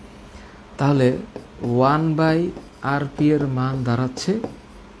 হবে। তাহলে 1/rp এর মান দাঁড়াচ্ছে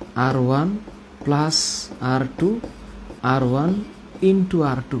R1 plus R2, R1 into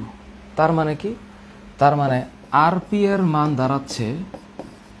R2। তার মানে কি, তার মানে আরপি এর মান দাঁড়াচ্ছে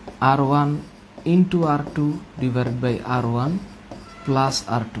R1 into R2 divided by R1 plus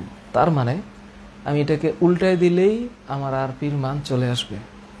R2। তার মানে আমি এটাকে উল্টায় দিলেই আমার আরপির মান চলে আসবে।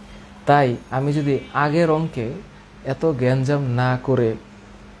 তাই আমি যদি আগের অঙ্কে এত গ্যাঞ্জাম না করে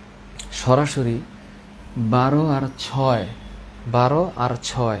সরাসরি 12 আর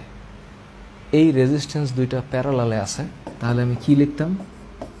 6 এই রেজিস্ট্যান্স দুইটা প্যারালালে আছে, তাহলে আমি কি লিখতাম,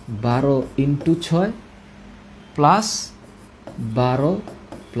 12 ইন্টু 6 প্লাস 12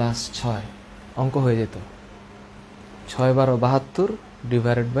 প্লাস 6, অঙ্ক হয়ে যেত 6 12 72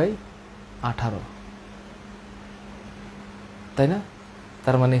 ডিভাইডেড বাই 18, তাই না?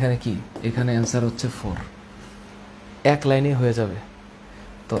 তার মানে এখানে কি, এখানে অ্যান্সার হচ্ছে 4, এক লাইনে হয়ে যাবে।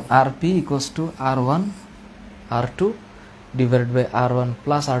 তো RP equals to R1 R2 divided by R1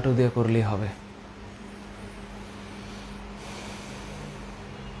 plus R2 দিয়ে করলেই হবে।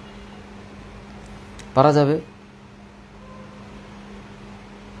 পারা যাবে,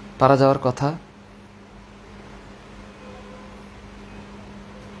 পারা যাওয়ার কথা।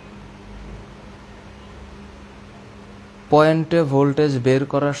 পয়েন্টে ভোল্টেজ বের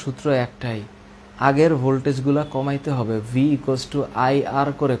করার সূত্র একটাই, আগের ভোল্টেজগুলা কমাইতে হবে, V ইকুয়ালস টু IR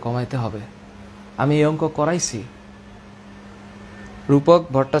করে কমাইতে হবে। আমি এই অঙ্ক করাইছি।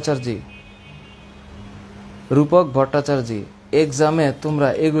 রূপক ভট্টাচার্য এক্সামে তোমরা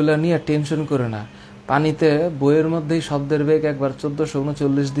এগুলা নিয়ে টেনশন করে না। পানিতে বইয়ের মধ্যেই শব্দের বেগ একবার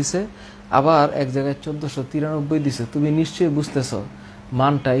 1439 দিছে, আবার এক জায়গায় 1493 দিছে। তুমি নিশ্চয়ই বুঝতেছ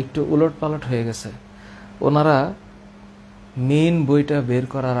মানটা একটু উলট পালট হয়ে গেছে। ওনারা মেইন বইটা বের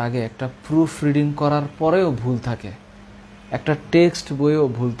করার আগে একটা প্রুফ রিডিং করার পরেও ভুল থাকে, একটা টেক্সট বইও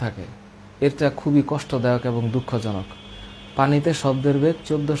ভুল থাকে। এটা খুবই কষ্টদায়ক এবং দুঃখজনক। পানিতে শব্দের বেগ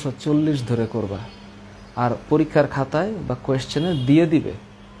 1440 ধরে করবা, আর পরীক্ষার খাতায় বা কোয়েশ্চেনে দিয়ে দিবে।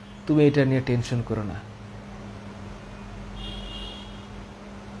 তুমি এটা নিয়ে টেনশন করো না।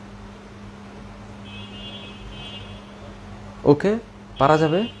 ওকে, পারা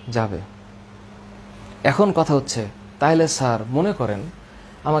যাবে, যাবে। এখন কথা হচ্ছে, তাইলে স্যার মনে করেন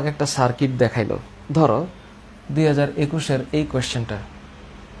আমাকে একটা সার্কিট দেখাইলো, ধরো 2021-এর এই কোয়েশ্চেনটা,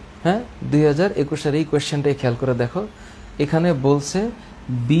 হ্যাঁ 2021-এর এই কোয়েশ্চেনটাই খেয়াল করে দেখো। এখানে বলছে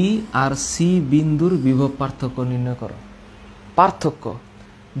বি আর সি বিন্দুর বিভব পার্থক্য নির্ণয় করো। পার্থক্য,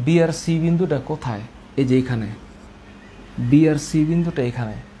 বি আর সি বিন্দুটা কোথায়? এই যে এখানে বি আর সি বিন্দুটা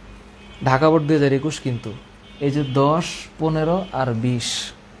এখানে। ঢাকা বোর্ড 2021 কিন্তু এই যে 10 15 আর 20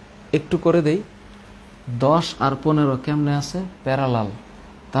 একটু করে দেই। 10 আর 15 কেমনে আছে? প্যারালাল।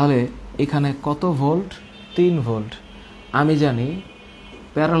 তাহলে এখানে কত ভোল্ট? 3 ভোল্ট। আমি জানি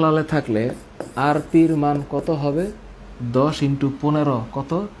প্যারালালে থাকলে আরপির মান কত হবে? 10 ইন্টু 15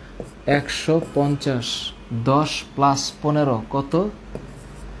 কত? 150। 10 প্লাস 15 কত?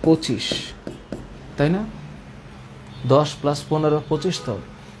 25, তাই না? 10 প্লাস 15 25।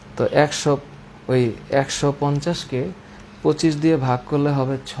 তো 150কে 25 দিয়ে ভাগ করলে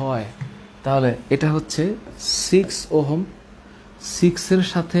হবে 6। তাহলে এটা হচ্ছে 6 ওহম। 6-এর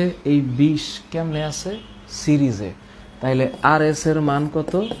সাথে এই 20 কেমনে আছে? সিরিজে। তাইলে আর এস এর মান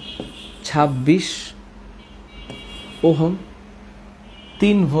কত? 26 ওহম।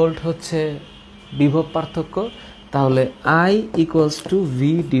 3 ভোল্ট হচ্ছে বিভব পার্থক্য। তাহলে I equals to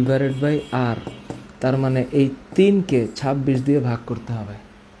b divided by আর। তার মানে এই 3কে 26 দিয়ে ভাগ করতে হবে।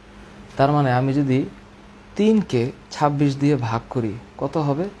 তার মানে আমি যদি 3কে 26 দিয়ে ভাগ করি কত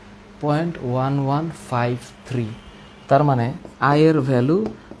হবে? 0.1153। তার মানে আই এর ভ্যালু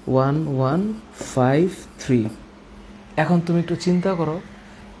 1153। এখন তুমি একটু চিন্তা করো,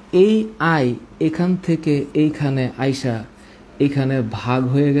 এই আই এখান থেকে এইখানে আইসা এখানে ভাগ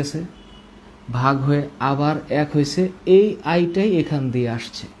হয়ে গেছে, ভাগ হয়ে আবার এক হয়েছে, এই আইটাই এখান দিয়ে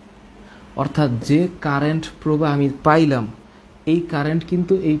আসছে। অর্থাৎ যে কারেন্ট প্রবাহ আমি পাইলাম, এই কারেন্ট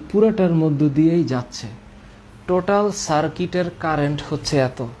কিন্তু এই পুরাটার মধ্য দিয়েই যাচ্ছে। টোটাল সার্কিটের কারেন্ট হচ্ছে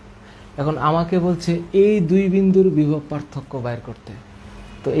এত। এখন আমাকে বলছে এই দুই বিন্দুর বিভব পার্থক্য বাইর করতে।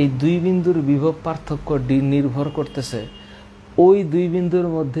 তো এই দুই বিন্দুর বিভব পার্থক্য নির্ভর করতেছে ওই দুই বিন্দুর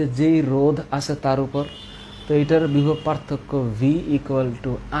মধ্যে যেই রোধ আছে তার উপর। তো এইটার বিভব পার্থক্য ভি ইকুয়াল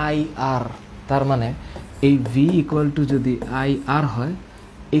টু আই আর। তার মানে এই ভি ইকুয়াল টু যদি আই আর হয়,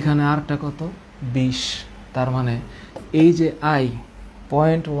 এখানে আরটা কত? 20। তার মানে এই যে আই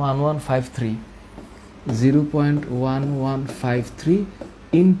 0.1153, 0.1153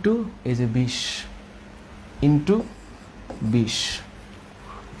 ইন্টু এই যে 20 ইন্টু 20।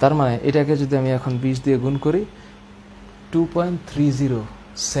 তার মানে এটাকে যদি আমি এখন 20 দিয়ে গুণ করি,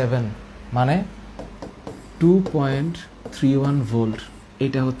 2.307 মানে 2.31 ভোল্ট।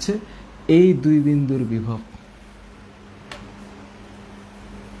 এটা হচ্ছে এই দুই বিন্দুর বিভব।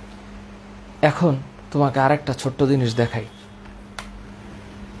 এখন তোমাকে আরেকটা ছোট্ট জিনিস দেখাই।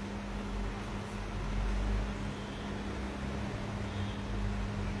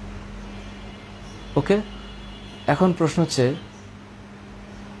 ওকে, এখন প্রশ্ন হচ্ছে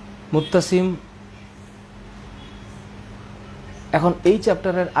মুত্তাসিম, এখন এই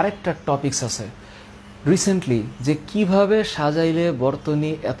চ্যাপ্টারের আরেকটা টপিকস আছে রিসেন্টলি, যে কিভাবে সাজাইলে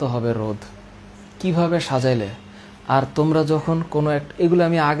বর্তনী এত হবে রোধ, কিভাবে সাজাইলে। আর তোমরা যখন কোনো একটা, এগুলো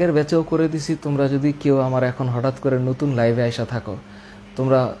আমি আগের ব্যাচেও করে দিছি, তোমরা যদি কেউ আমার এখন হঠাৎ করে নতুন লাইভে আইসা থাকো,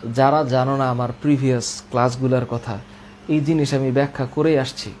 তোমরা যারা জানো না আমার প্রিভিয়াস ক্লাসগুলোর কথা, এই জিনিস আমি ব্যাখ্যা করেই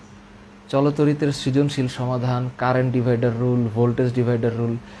আসছি। চলতরিতের সৃজনশীল সমাধান, current divider rule, voltage divider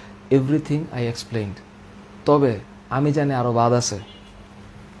rule, everything I explained. তবে আমি জানি আরও বাদ আছে।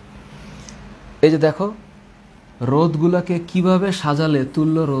 এই যে দেখো, রোধগুলাকে কিভাবে সাজালে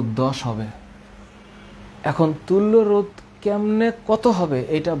তুল্য রোধ 10 হবে। এখন তুল্য রোধ কেমনে কত হবে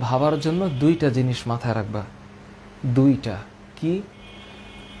এটা ভাবার জন্য দুইটা জিনিস মাথায় রাখবা। দুইটা কি?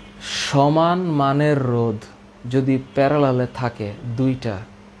 সমান মানের রোধ যদি প্যারালালে থাকে দুইটা,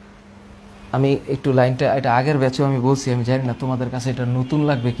 আমি একটু লাইনটা, এটা আগের ব্যাচেও আমি বলছি, আমি জানি না তোমাদের কাছে এটা নতুন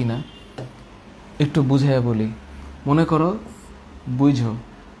লাগবে কিনা, একটু বুঝাইয়া বলি। মনে করো, বুঝো,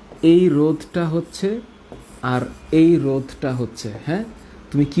 এই রোধটা হচ্ছে আর এই রোধটা হচ্ছে। হ্যাঁ,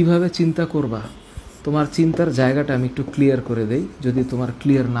 তুমি কিভাবে চিন্তা করবা, তোমার চিন্তার জায়গাটা আমি একটু ক্লিয়ার করে দেই যদি তোমার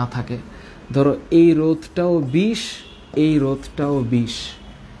ক্লিয়ার না থাকে। ধরো এই রোধটাও 20, এই রোধটাও 20।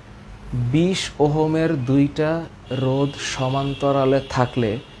 20 ওহমের দুইটা রোধ সমান্তরালে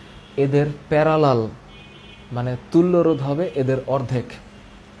থাকলে এদের প্যারালাল মানে তুল্য রোধ হবে এদের অর্ধেক,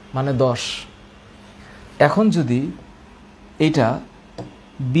 মানে 10। এখন যদি এটা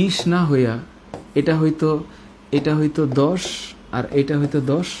 20 না হইয়া এটা হইতো 10 আর এটা হইতো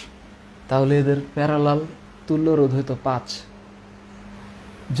 10, তাহলে এদের প্যারালাল তুল্য রোধ হইতো 5।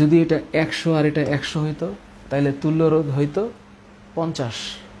 যদি এটা 100 আর এটা 100 হইতো, তাহলে তুল্য রোধ হইতো 50।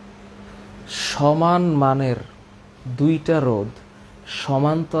 সমান মানের দুইটা রোধ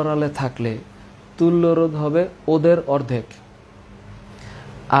সমান্তরালে থাকলে তুল্য রোধ হবে ওদের অর্ধেক।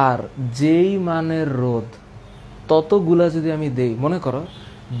 আর যেই মানের রোধ ততগুলা যদি আমি দেই, মনে করো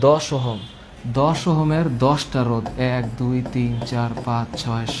 10 ওহম, 10 ওহমের 10টা রোধ, 1 2 3 4 5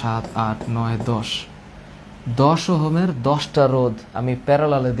 6 7 8 9 10, 10 ওহমের 10টা রোধ আমি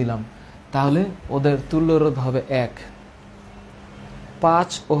প্যারালালে দিলাম, তাহলে ওদের তুল্য রোধ হবে 1।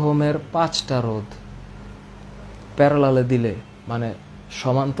 5 ওহমের 5টা রোধ প্যারালালে দিলে মানে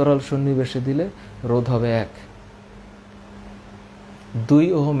সমান্তরাল সন্নিবেশে দিলে রোধ হবে 1। 2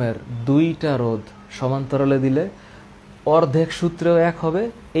 ওহমের 2টা রোধ সমান্তরালে দিলে অর্ধেক সূত্রেও 1 হবে,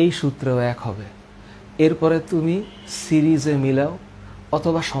 এই সূত্রেও 1 হবে। এরপরে তুমি সিরিজে মিলাও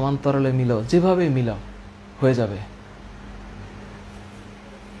অথবা সমান্তরালে মিলাও, যেভাবে মিলাও হয়ে যাবে।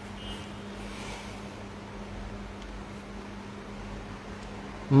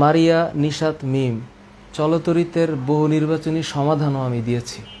 মারিয়া নিশাত মিম, চলতরিতের বহু নির্বাচনী সমাধানও আমি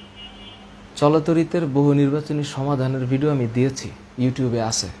দিয়েছি। চলতরিতের বহু নির্বাচনী সমাধানের ভিডিও আমি দিয়েছি, ইউটিউবে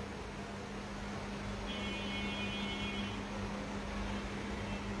আছে।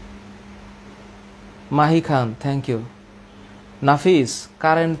 মাহি খান, থ্যাংক ইউ। নাফিস,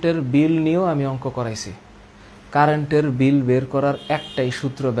 কারেন্টের বিল নিয়েও আমি অঙ্ক করাইছি। কারেন্টের বিল বের করার একটাই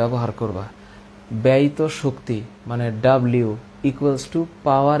সূত্র ব্যবহার করবা, ব্যয়িত শক্তি মানে W equals to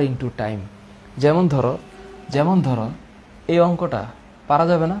power into time. যেমন ধরো এই অঙ্কটা পারা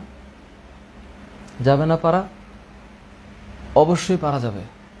যাবে না? যাবে না পারা? অবশ্যই পারা যাবে।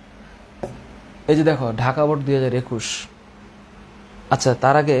 এই যে দেখো ঢাকা বোর্ড 2021। আচ্ছা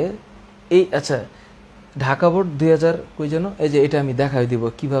তার আগে আচ্ছা ঢাকা বোর্ড 2000 কই যেন, এই যে এটা আমি দেখাই দিব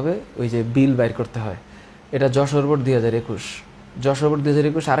কিভাবে ওই যে বিল বাইর করতে হয়। এটা যশোর বোর্ড 2021। যশোর বোর্ড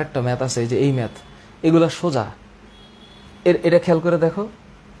 2021 আরেকটা ম্যাথ আছে, এই যে এই ম্যাথ, এগুলা সোজা। এটা খেয়াল করে দেখো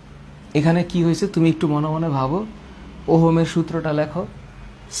এখানে কি হয়েছে, তুমি একটু মনে মনে ভাবো। ওহমের সূত্রটা লেখো।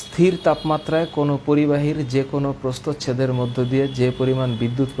 স্থির তাপমাত্রায় কোনো পরিবাহীর যে কোনো প্রস্থচ্ছেদের মধ্য দিয়ে যে পরিমাণ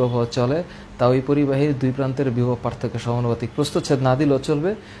বিদ্যুৎ প্রবাহ চলে তা ওই পরিবাহীর দুই প্রান্তের বিভব পার্থক্য সমানুপাতিক। প্রস্থচ্ছেদ না দিলেও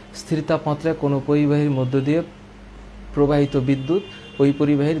চলবে। স্থির তাপমাত্রায় কোনো পরিবাহীর মধ্য দিয়ে প্রবাহিত বিদ্যুৎ ওই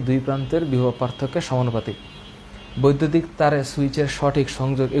পরিবাহীর দুই প্রান্তের বিভব পার্থক্য সমানুপাতিক। বৈদ্যুতিক তারে সুইচের সঠিক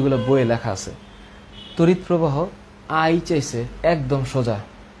সংযোগ, এগুলো বইয়ে লেখা আছে। তড়িৎ প্রবাহ আই চাইছে, একদম সোজা।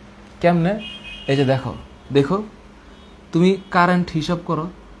 কেমনে? এই যে দেখো দেখো তুমি কারেন্ট হিসাব করো,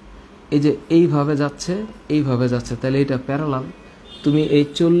 এই যে এইভাবে যাচ্ছে এইভাবে যাচ্ছে, তাহলে এটা প্যারালাল। তুমি এই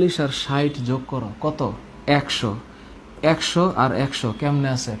 40 আর 60 যোগ করো, কত? 100। 100 আর 100 কেমনে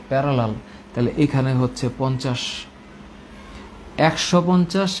আছে? প্যারালাল। তাহলে এখানে হচ্ছে 50।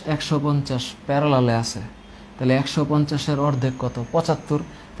 150 150 প্যারালালে আছে, তাহলে 150-এর অর্ধেক কত? 75।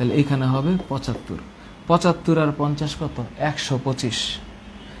 তাহলে এখানে হবে 75। 75 আর 50 কত? 125।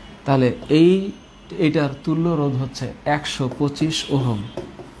 তাহলে এইটার তুল্য রোধ হচ্ছে 125 ওহম।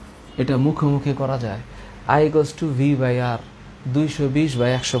 এটা মুখোমুখি করা যায়। I = V/R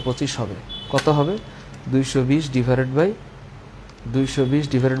 220/125 হবে। কত হবে? 220 /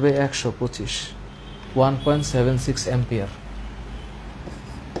 125, 1.76 অ্যাম্পিয়ার।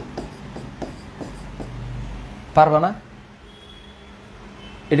 পারবা না?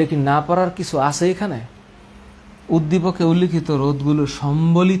 এটা কি না পারার কিছু আছে এখানে? উদ্দীপকে উল্লিখিত রোধগুলো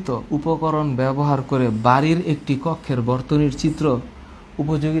সম্বলিত উপকরণ ব্যবহার করে বাড়ির একটি কক্ষের বর্তনীর চিত্র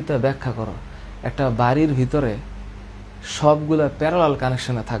উপযোগিতা ব্যাখ্যা করো। একটা বাড়ির ভিতরে সবগুলা প্যারালাল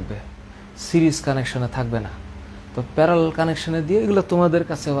কানেকশনে থাকবে, সিরিজ কানেকশনে থাকবে না। তো প্যারালাল কানেকশনে দিয়ে, এগুলো তোমাদের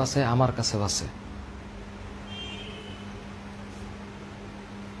কাছেও আছে, আমার কাছেও আছে।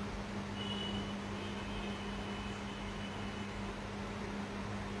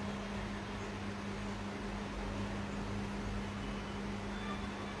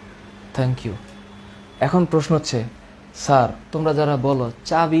 Thank you. এখন প্রশ্ন হচ্ছে, স্যার তোমরা যারা বলো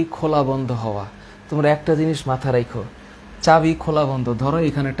চাবি খোলা বন্ধ হওয়া, তোমরা একটা জিনিস মাথায় রাখো, চাবি খোলা বন্ধ। ধরো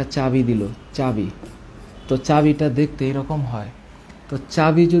এখানে একটা চাবি দিল, চাবি, তো চাবিটা দেখতে এরকম হয়। তো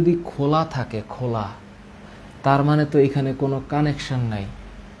চাবি যদি খোলা থাকে, খোলা, তার মানে তো এখানে কোনো কানেকশন নাই।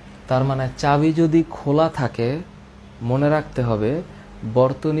 তার মানে চাবি যদি খোলা থাকে, মনে রাখতে হবে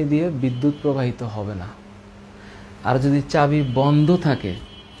বর্তনী দিয়ে বিদ্যুৎ প্রবাহিত হবে না। আর যদি চাবি বন্ধ থাকে,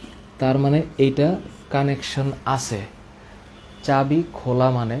 তার মানে এইটা কানেকশন আছে। চাবি খোলা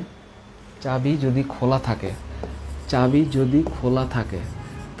মানে, চাবি যদি খোলা থাকে, চাবি যদি খোলা থাকে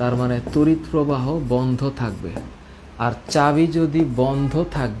তার মানে তড়িৎ প্রবাহ বন্ধ থাকবে। আর চাবি যদি বন্ধ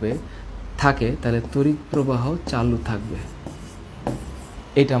থাকে তাহলে তড়িৎ প্রবাহ চালু থাকবে।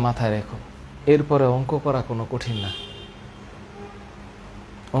 এটা মাথায় রেখো। এরপরে অঙ্ক করা কোনো কঠিন না,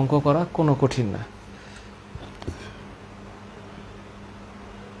 অঙ্ক করা কোনো কঠিন না।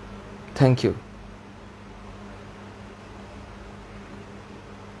 Thank you.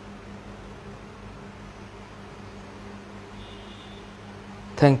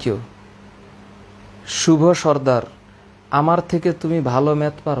 Thank you. শুভ সর্দার, আমার থেকে তুমি ভালো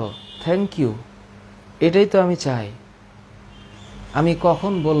ম্যাথ পারো। Thank you. এটাই তো আমি চাই। আমি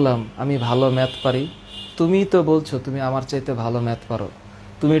কখন বললাম আমি ভালো ম্যাথ পারি? তুমিই তো বলছো তুমি আমার চাইতে ভালো ম্যাথ পারো।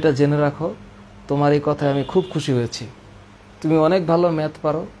 তুমি এটা জেনে রাখো, তোমার এই কথায় আমি খুব খুশি হয়েছি। তুমি অনেক ভালো ম্যাথ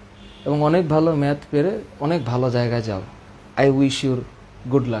পারো এবং অনেক ভালো ম্যাথ পেরে অনেক ভালো জায়গায় যাও। I wish your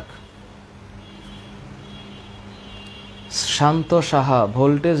good luck. Shanto Saha,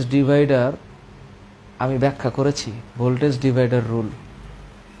 voltage divider আমি ব্যাখ্যা করেছি, ভোল্টেজ ডিভাইডার রুল।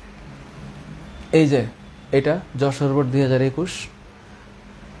 এই যে এটা যশোর বোর্ড 2021।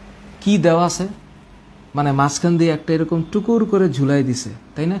 কি দেওয়া আছে, মানে মাঝখান দিয়ে একটা এরকম টুকুর করে ঝুলাই দিছে,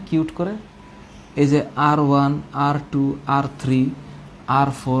 তাই না? কিউট করে। এই যে R1, R2, R3,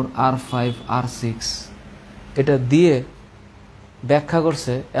 R4, R5, R6 এটা দিয়ে ব্যাখ্যা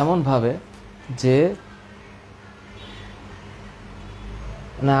করছে এমনভাবে যে,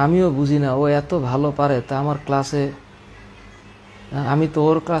 না আমিও বুঝি না, ও এত ভালো পারে তা আমার ক্লাসে, আমি তো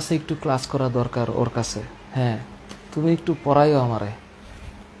ওর ক্লাসে একটু ক্লাস করা দরকার ওর কাছে। হ্যাঁ তুমি একটু পড়াইও আমারে।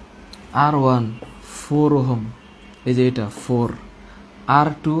 R1 4 ওহম, এই যে এটা 4,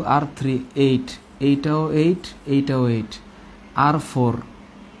 R2, R3 8, এইটাও 8, এইটাও 8, R4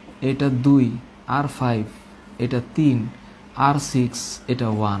 এটা 2, R5 এটা 3, R6 এটা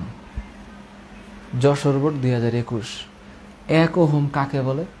 1। যশোর বোর্ড 2021। 1 ওহম কাকে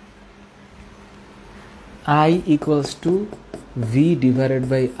বলে? I equals to b divided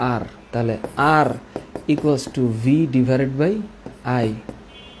by আর, তাহলে আর equals to b divided by I.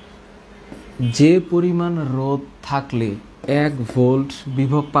 যে পরিমাণ রোধ থাকলে 1 ভোল্ট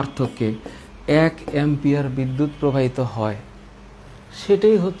বিভব পার্থক্যে 1 অ্যাম্পিয়ার বিদ্যুৎ প্রবাহিত হয়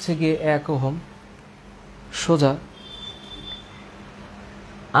সেটাই হচ্ছে গিয়ে 1 ওহম। সোজা।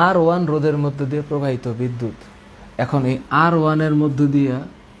 R1 রোধের মধ্য দিয়ে প্রবাহিত বিদ্যুৎ। এখন এই R1 এর মধ্য দিয়ে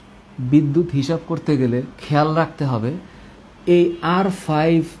বিদ্যুৎ হিসাব করতে গেলে খেয়াল রাখতে হবে এই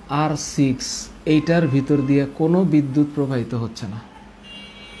R5 R6 এইটার ভিতর দিয়ে কোনো বিদ্যুৎ প্রবাহিত হচ্ছে না।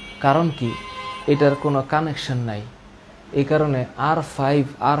 কারণ কি? এটার কোনো কানেকশন নাই। এই কারণে R5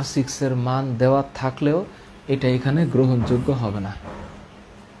 R6 এর মান দেওয়া থাকলেও এটা এখানে গ্রহণযোগ্য হবে না,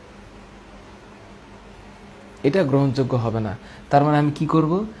 এটা গ্রহণযোগ্য হবে না। তার মানে আমি কি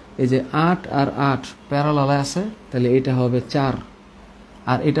করব? এই যে 8 আর 8 প্যারালালে আছে, তাহলে এটা হবে 4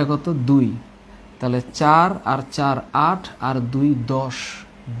 আর এটা কত? 2। তাহলে 4 আর 4 8 আর 2 10,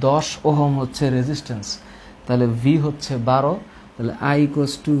 10 ওহম হচ্ছে রেজিস্ট্যান্স। তাহলে ভি হচ্ছে 12, তাহলে I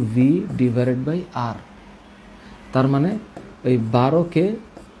equals to b divided by আর। তার মানে এই 12কে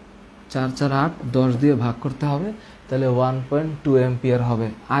 4 4 8 10 দিয়ে ভাগ করতে হবে, তাহলে 1.2 অ্যাম্পিয়ার হবে।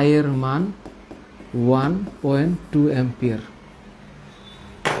 আই এর মান 1.2 অ্যাম্পিয়ার।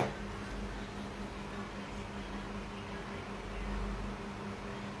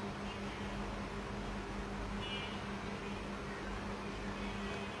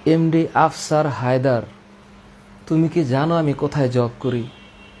 এমডি আফসার হায়দার, তুমি কি জানো আমি কোথায় জব করি?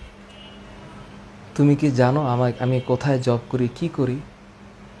 তুমি কি জানো আমি কোথায় জব করি, কি করি?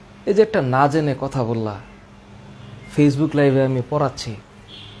 এই যে একটা না জেনে কথা বললা, ফেসবুক লাইভে আমি পড়াচ্ছি।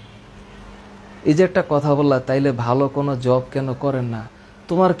 এই যে একটা কথা বললা, তাইলে ভালো কোনো জব কেন করেন না?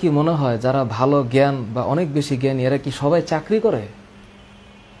 তোমার কি মনে হয় যারা ভালো জ্ঞান বা অনেক বেশি জ্ঞান এরা কি সবাই চাকরি করে?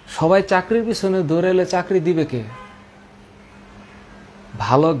 সবাই চাকরির পিছনে দৌড়ে এলে চাকরি দিবে কে?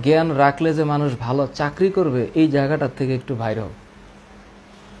 ভালো জ্ঞান রাখলে যে মানুষ ভালো চাকরি করবে, এই জায়গাটার থেকে একটু বাইর হও,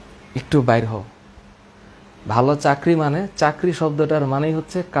 একটু বাইর হও। ভালো চাকরি মানে, চাকরি শব্দটার মানেই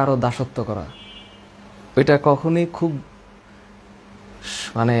হচ্ছে কারো দাসত্ব করা। ওইটা কখনোই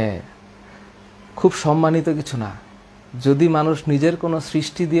খুব সম্মানিত কিছু না। যদি মানুষ নিজের কোনো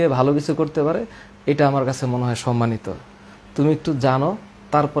সৃষ্টি দিয়ে ভালো কিছু করতে পারে, এটা আমার কাছে মনে হয় সম্মানিত। তুমি একটু জানো,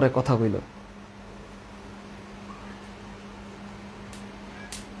 তারপরে কথা বইল।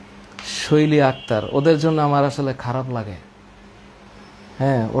 শৈলী আক্তার, ওদের জন্য আমার আসলে খারাপ লাগে।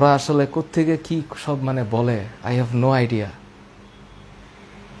 হ্যাঁ, ওরা আসলে কোত্থেকে কি সব বলে, আই হ্যাভ নো আইডিয়া।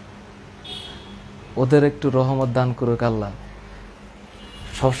 ওদের একটু রহমত দান করুক আল্লাহ।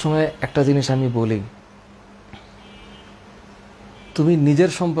 সবসময় একটা জিনিস আমি বলি, তুমি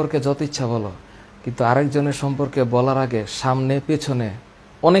নিজের সম্পর্কে যত ইচ্ছা বলো, কিন্তু আরেকজনের সম্পর্কে বলার আগে সামনে পেছনে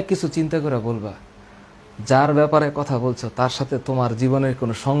অনেক কিছু চিন্তা করে বলবা। যার ব্যাপারে কথা বলছো তার সাথে তোমার জীবনের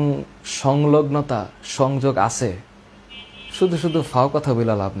কোনো সংলগ্নতা সংযোগ আছে। শুধু শুধু ফাও কথা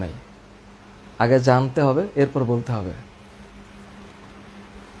বলে লাভ নাই। আগে জানতে হবে, এরপর বলতে হবে।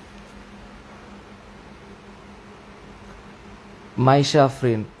 Maisha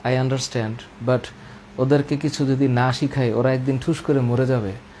Afrin, I understand, but ওদেরকে কিছু যদি না শিখাই, ওরা একদিন ঠুস করে মরে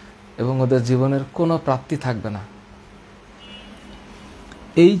যাবে এবং ওদের জীবনের কোনো প্রাপ্তি থাকবে না।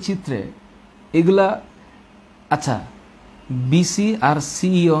 এই চিত্রে এগুলা, আচ্ছা, বিসি আর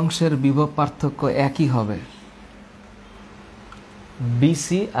সিই অংশের বিভব পার্থক্য একই হবে।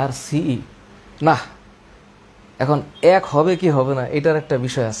 বিসি আর সিই না, এখন এক হবে কি হবে না এটার একটা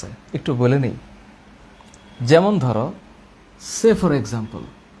বিষয় আছে, একটু বলে নেই। যেমন ধরো, সে ফর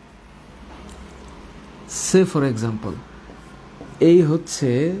এক্সাম্পল এই হচ্ছে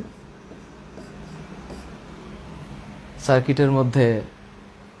সার্কিটের মধ্যে,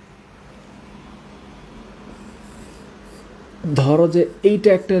 ধরো যে এইটা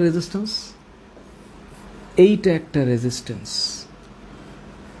একটা রেজিস্ট্যান্স, এইটা একটা রেজিস্ট্যান্স,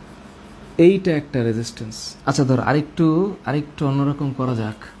 এইটা একটা রেজিস্ট্যান্স। আচ্ছা ধর আরেকটু অন্যরকম করা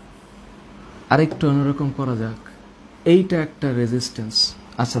যাক, এইটা একটা রেজিস্ট্যান্স।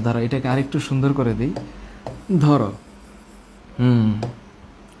 আচ্ছা ধরো এটাকে আরেকটু সুন্দর করে দিই।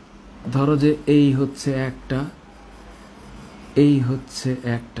 ধরো যে এই হচ্ছে একটা, এই হচ্ছে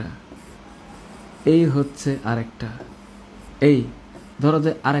একটা, এই হচ্ছে আরেকটা, এই ধরো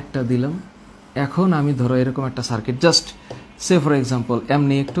যে আরেকটা দিলাম। এখন আমি ধরো এরকম একটা circuit, just say for example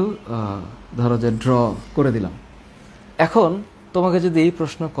এমনি একটু ধরো যে ড্র করে দিলাম। এখন তোমাকে যদি এই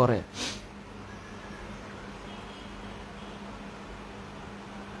প্রশ্ন করে,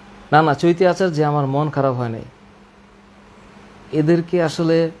 না চৈতি আচার্য, যে আমার মন খারাপ হয় নাই, এদেরকে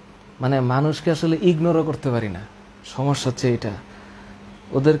আসলে মানুষকে আসলে ইগনোরও করতে পারি না। সমস্যা হচ্ছে এটা,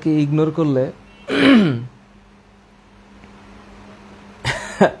 ওদেরকে ইগনোর করলে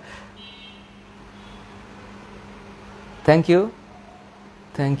thank you,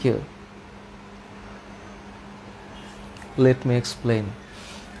 thank you. Let me explain.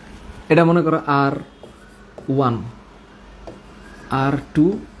 এটা মনে করো R1, R2,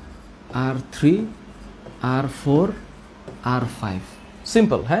 R3, R4, R5,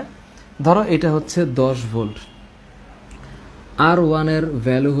 simple. হ্যাঁ, ধরো এটা হচ্ছে 10 ভোল্ট। R1 এর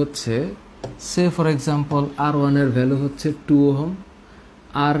ভ্যালু হচ্ছে, সে ফর এক্সাম্পল R1 এর ভ্যালু হচ্ছে 2 ওহম,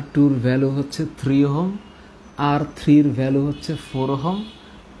 R2 এর ভ্যালু হচ্ছে 3 ওহম, R3 এর ভ্যালু হচ্ছে 4 ওহম,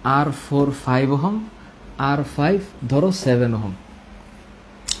 R4 5 ওহম, R5 ধরো 7 ওহম,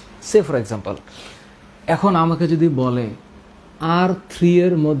 সে ফর এক্সাম্পল। এখন আমাকে যদি বলে R3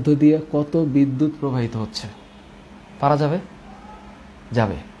 এর মধ্য দিয়ে কত বিদ্যুৎ প্রবাহিত হচ্ছে, পারা যাবে?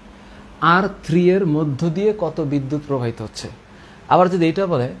 যাবে। R3 এর মধ্য দিয়ে কত বিদ্যুৎ প্রবাহিত হচ্ছে। আবার যদি এটা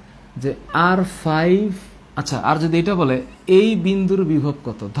বলে যে R5, আচ্ছা, আর যদি এটা বলে এই বিন্দুর বিভব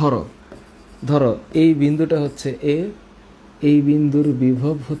কত, ধরো এই বিন্দুটা হচ্ছে A, এই বিন্দুর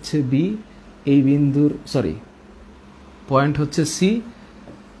বিভব হচ্ছে B, এই বিন্দুর পয়েন্ট হচ্ছে C,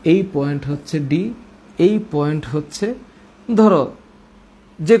 এই পয়েন্ট হচ্ছে D, এই পয়েন্ট হচ্ছে, ধরো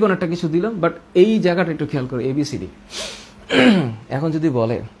যে কোনো একটা কিছু দিলাম, বাট এই জায়গাটা একটু খেয়াল করো, ABCD। এখন যদি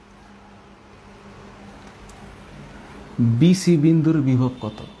বলে BC বিন্দুর বিভব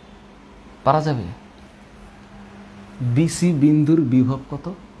কত, পারা যাবে? BC বিন্দুর বিভব কত,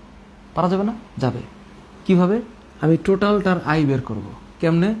 পারা যাবে না? যাবে। কিভাবে? আমি টোটালটার আই বের করব।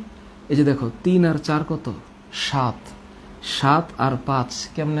 কেমনে? এই যে দেখো 3 আর 4 কত, 7, 7 আর 5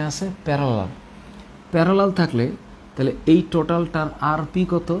 কেমনে আছে? প্যারালাল থাকলে তাহলে এই টোটালটার আরপি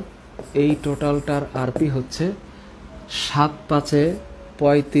কত? এই টোটালটার আরপি হচ্ছে 7 5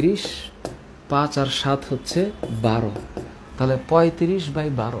 35, 5 আর 7 হচ্ছে 12, তাহলে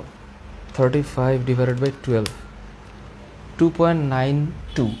 35/12, 35/12,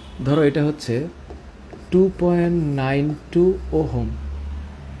 2.92। ধরো এটা হচ্ছে 2.92 ওহম,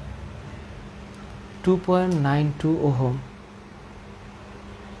 2.92 ওহম।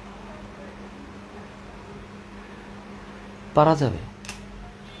 পারা যাবে?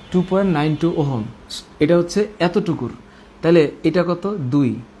 2.92 ওহম, এটা হচ্ছে এতটুকুর। তাহলে এটা কত?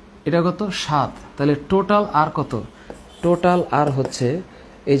 2, এটা কত? 7। তাহলে টোটাল আর কত? টোটাল আর হচ্ছে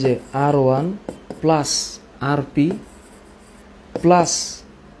এই যে R1 plus RP plus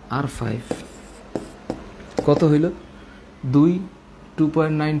R5 কত হইল? 2,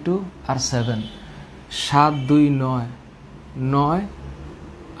 2.92 আর 7, 7 2 9, 9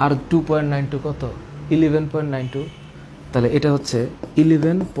 আর 2.92 কত? 11.92। তাহলে এটা হচ্ছে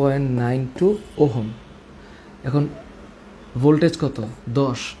 11.92 ওহম। এখন ভোল্টেজ কত?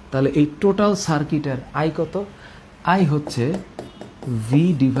 10। তাহলে এই টোটাল সার্কিটের আই কত? আই হচ্ছে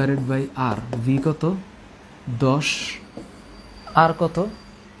V/R। ভি কত? 10, আর কত?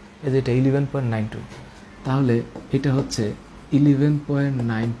 এই যে এটা 11.92, তাহলে এটা হচ্ছে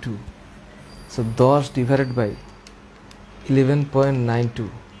 11.92। সো 10/11.92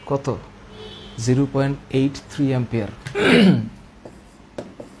 কত? 0.83 অ্যাম্পিয়ার।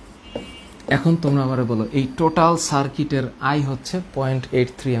 এখন তোমরা আমারে বলো এই টোটাল সার্কিটের আই হচ্ছে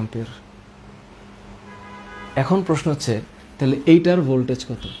 0.83 অ্যাম্পিয়ার। এখন প্রশ্ন হচ্ছে তাহলে এইটার ভোল্টেজ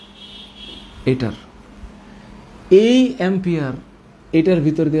কত? এইটার এই অ্যাম্পিয়ার এটার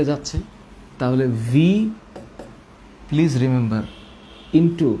ভিতর দিয়ে যাচ্ছে, তাহলে V, please remember,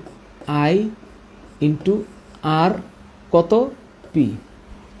 into I into আর কত? P.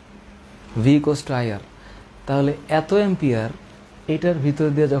 V equals to IR। তাহলে এত অ্যাম্পিয়ার এটার ভিতর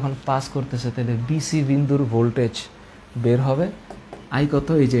দিয়ে যখন পাস করতেছে, তাহলে বিসি বিন্দুর ভোল্টেজ বের হবে। আই কত?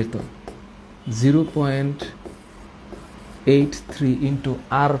 এই যে তো 0.83 ইন্টু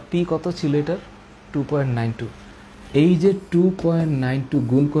আর পি কত ছিল এটার? 2.92। এই যে 2.92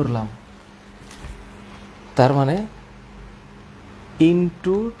 গুণ করলাম, তার মানে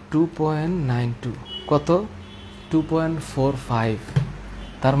ইন্টু 2.92 কত? 2.45।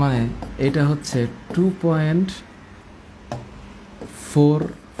 তার মানে এটা হচ্ছে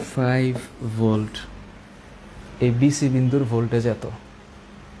 2.45 ভোল্ট। এই বিসি বিন্দুর ভোল্টেজ এত।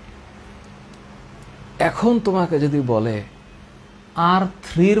 এখন তোমাকে যদি বলে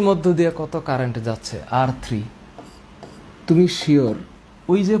R3-র মধ্য দিয়ে কত কারেন্ট যাচ্ছে, R3, তুমি শিওর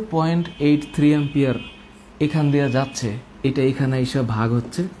ওই যে 0.83 অ্যাম্পিয়ার এখান দিয়ে যাচ্ছে, এটা এখানে এসে ভাগ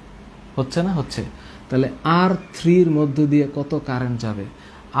হচ্ছে, হচ্ছে না? হচ্ছে। তাহলে R3-র মধ্য দিয়ে কত কারেন্ট যাবে?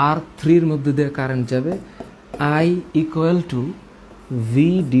 R3-র মধ্য দিয়ে কারেন্ট যাবে I ইকুয়াল টু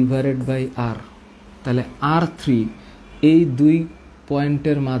V/R। তাহলে R3 এই দুই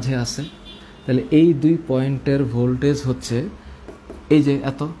পয়েন্টের মাঝে আছে, তাহলে এই 2 পয়েন্টের ভোল্টেজ হচ্ছে এই যে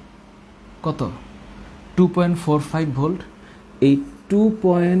এত কত 2.45 ভোল্ট। এই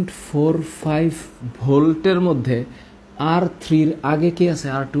 2.45 ভোল্টের মধ্যে R3-র আগে কি আছে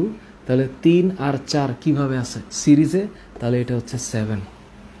R2, তাহলে 3 আর 4 কিভাবে আছে সিরিজে, তাহলে এটা হচ্ছে 7।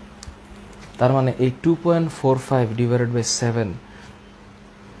 তার মানে এই 2.45 ডিভাইডেড বাই 7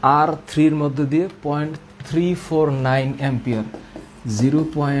 R3-র মধ্যে দিয়ে 0.349 অ্যাম্পিয়ার,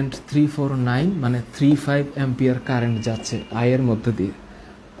 0.349 মানে 35 অ্যাম্পিয়ার কারেন্ট যাচ্ছে আই এর মধ্যে দিয়ে,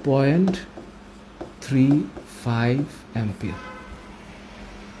 0.35 অ্যাম্পিয়ার।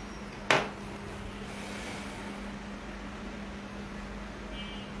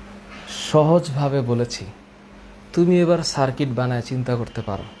 সহজভাবে বলেছি, তুমি এবার সার্কিট বানায় চিন্তা করতে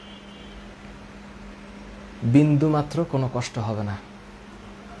পারো, বিন্দু মাত্র কোনো কষ্ট হবে না।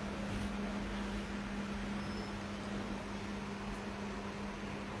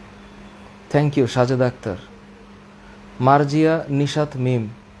 Thank you Sajed Akter. Marjia Nishat meme,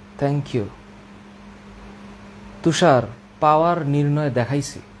 thank you. তুষার, পাওয়ার নির্ণয়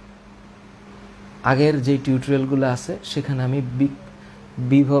দেখাইছি, আগের যে টিউটোরিয়ালগুলো আছে সেখানে আমি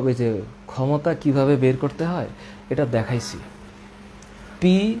বিভবে যে ক্ষমতা কিভাবে বের করতে হয় এটা দেখাইছি।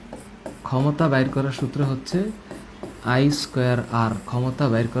 পি ক্ষমতা বাইর করার সূত্র হচ্ছে I²R, ক্ষমতা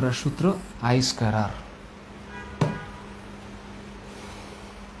বাইর করার সূত্র I²R।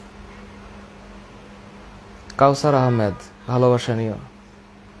 কাউসার আহমেদ, ভালোবাসা নিও।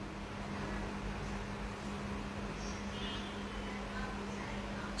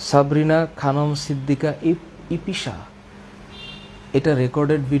 সাবরিনা খানম সিদ্দিকা ইপিসা, এটা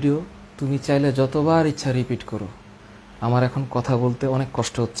রেকর্ডেড ভিডিও, তুমি চাইলে যতবার ইচ্ছা রিপিট করো, আমার এখন কথা বলতে অনেক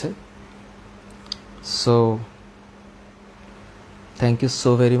কষ্ট হচ্ছে। So thank you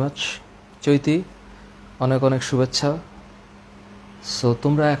so very much. চৈতি, অনেক অনেক শুভেচ্ছা। সো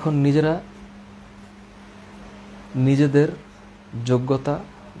তোমরা এখন নিজেদের যোগ্যতা,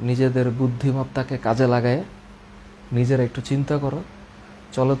 নিজেদের বুদ্ধিমত্তাকে কাজে লাগায় নিজেরা একটু চিন্তা করো।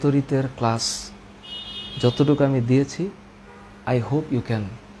 চলতরিতের ক্লাস যতটুকু আমি দিয়েছি, I hope you can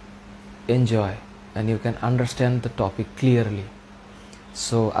enjoy and you can understand the topic clearly.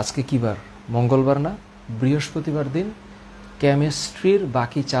 So আজকে কি বার? মঙ্গলবার না, বৃহস্পতিবার দিন কেমিস্ট্রির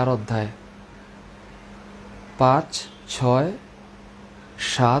বাকি 4 অধ্যায় 5, 6,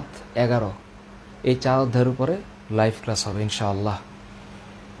 7, 11 এই 4 অধ্যায়ের উপরে লাইভ ক্লাস হবে ইনশাআল্লাহ।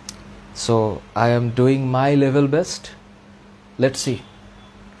 So I am doing my level best, let's see.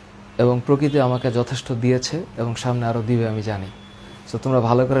 এবং প্রকৃতি আমাকে যথেষ্ট দিয়েছে এবং সামনে আরও দিবে আমি জানি। সো তোমরা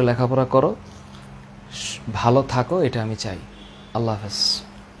ভালো করে লেখাপড়া করো, ভালো থাকো, এটা আমি চাই। আল্লাহ হাফেজ।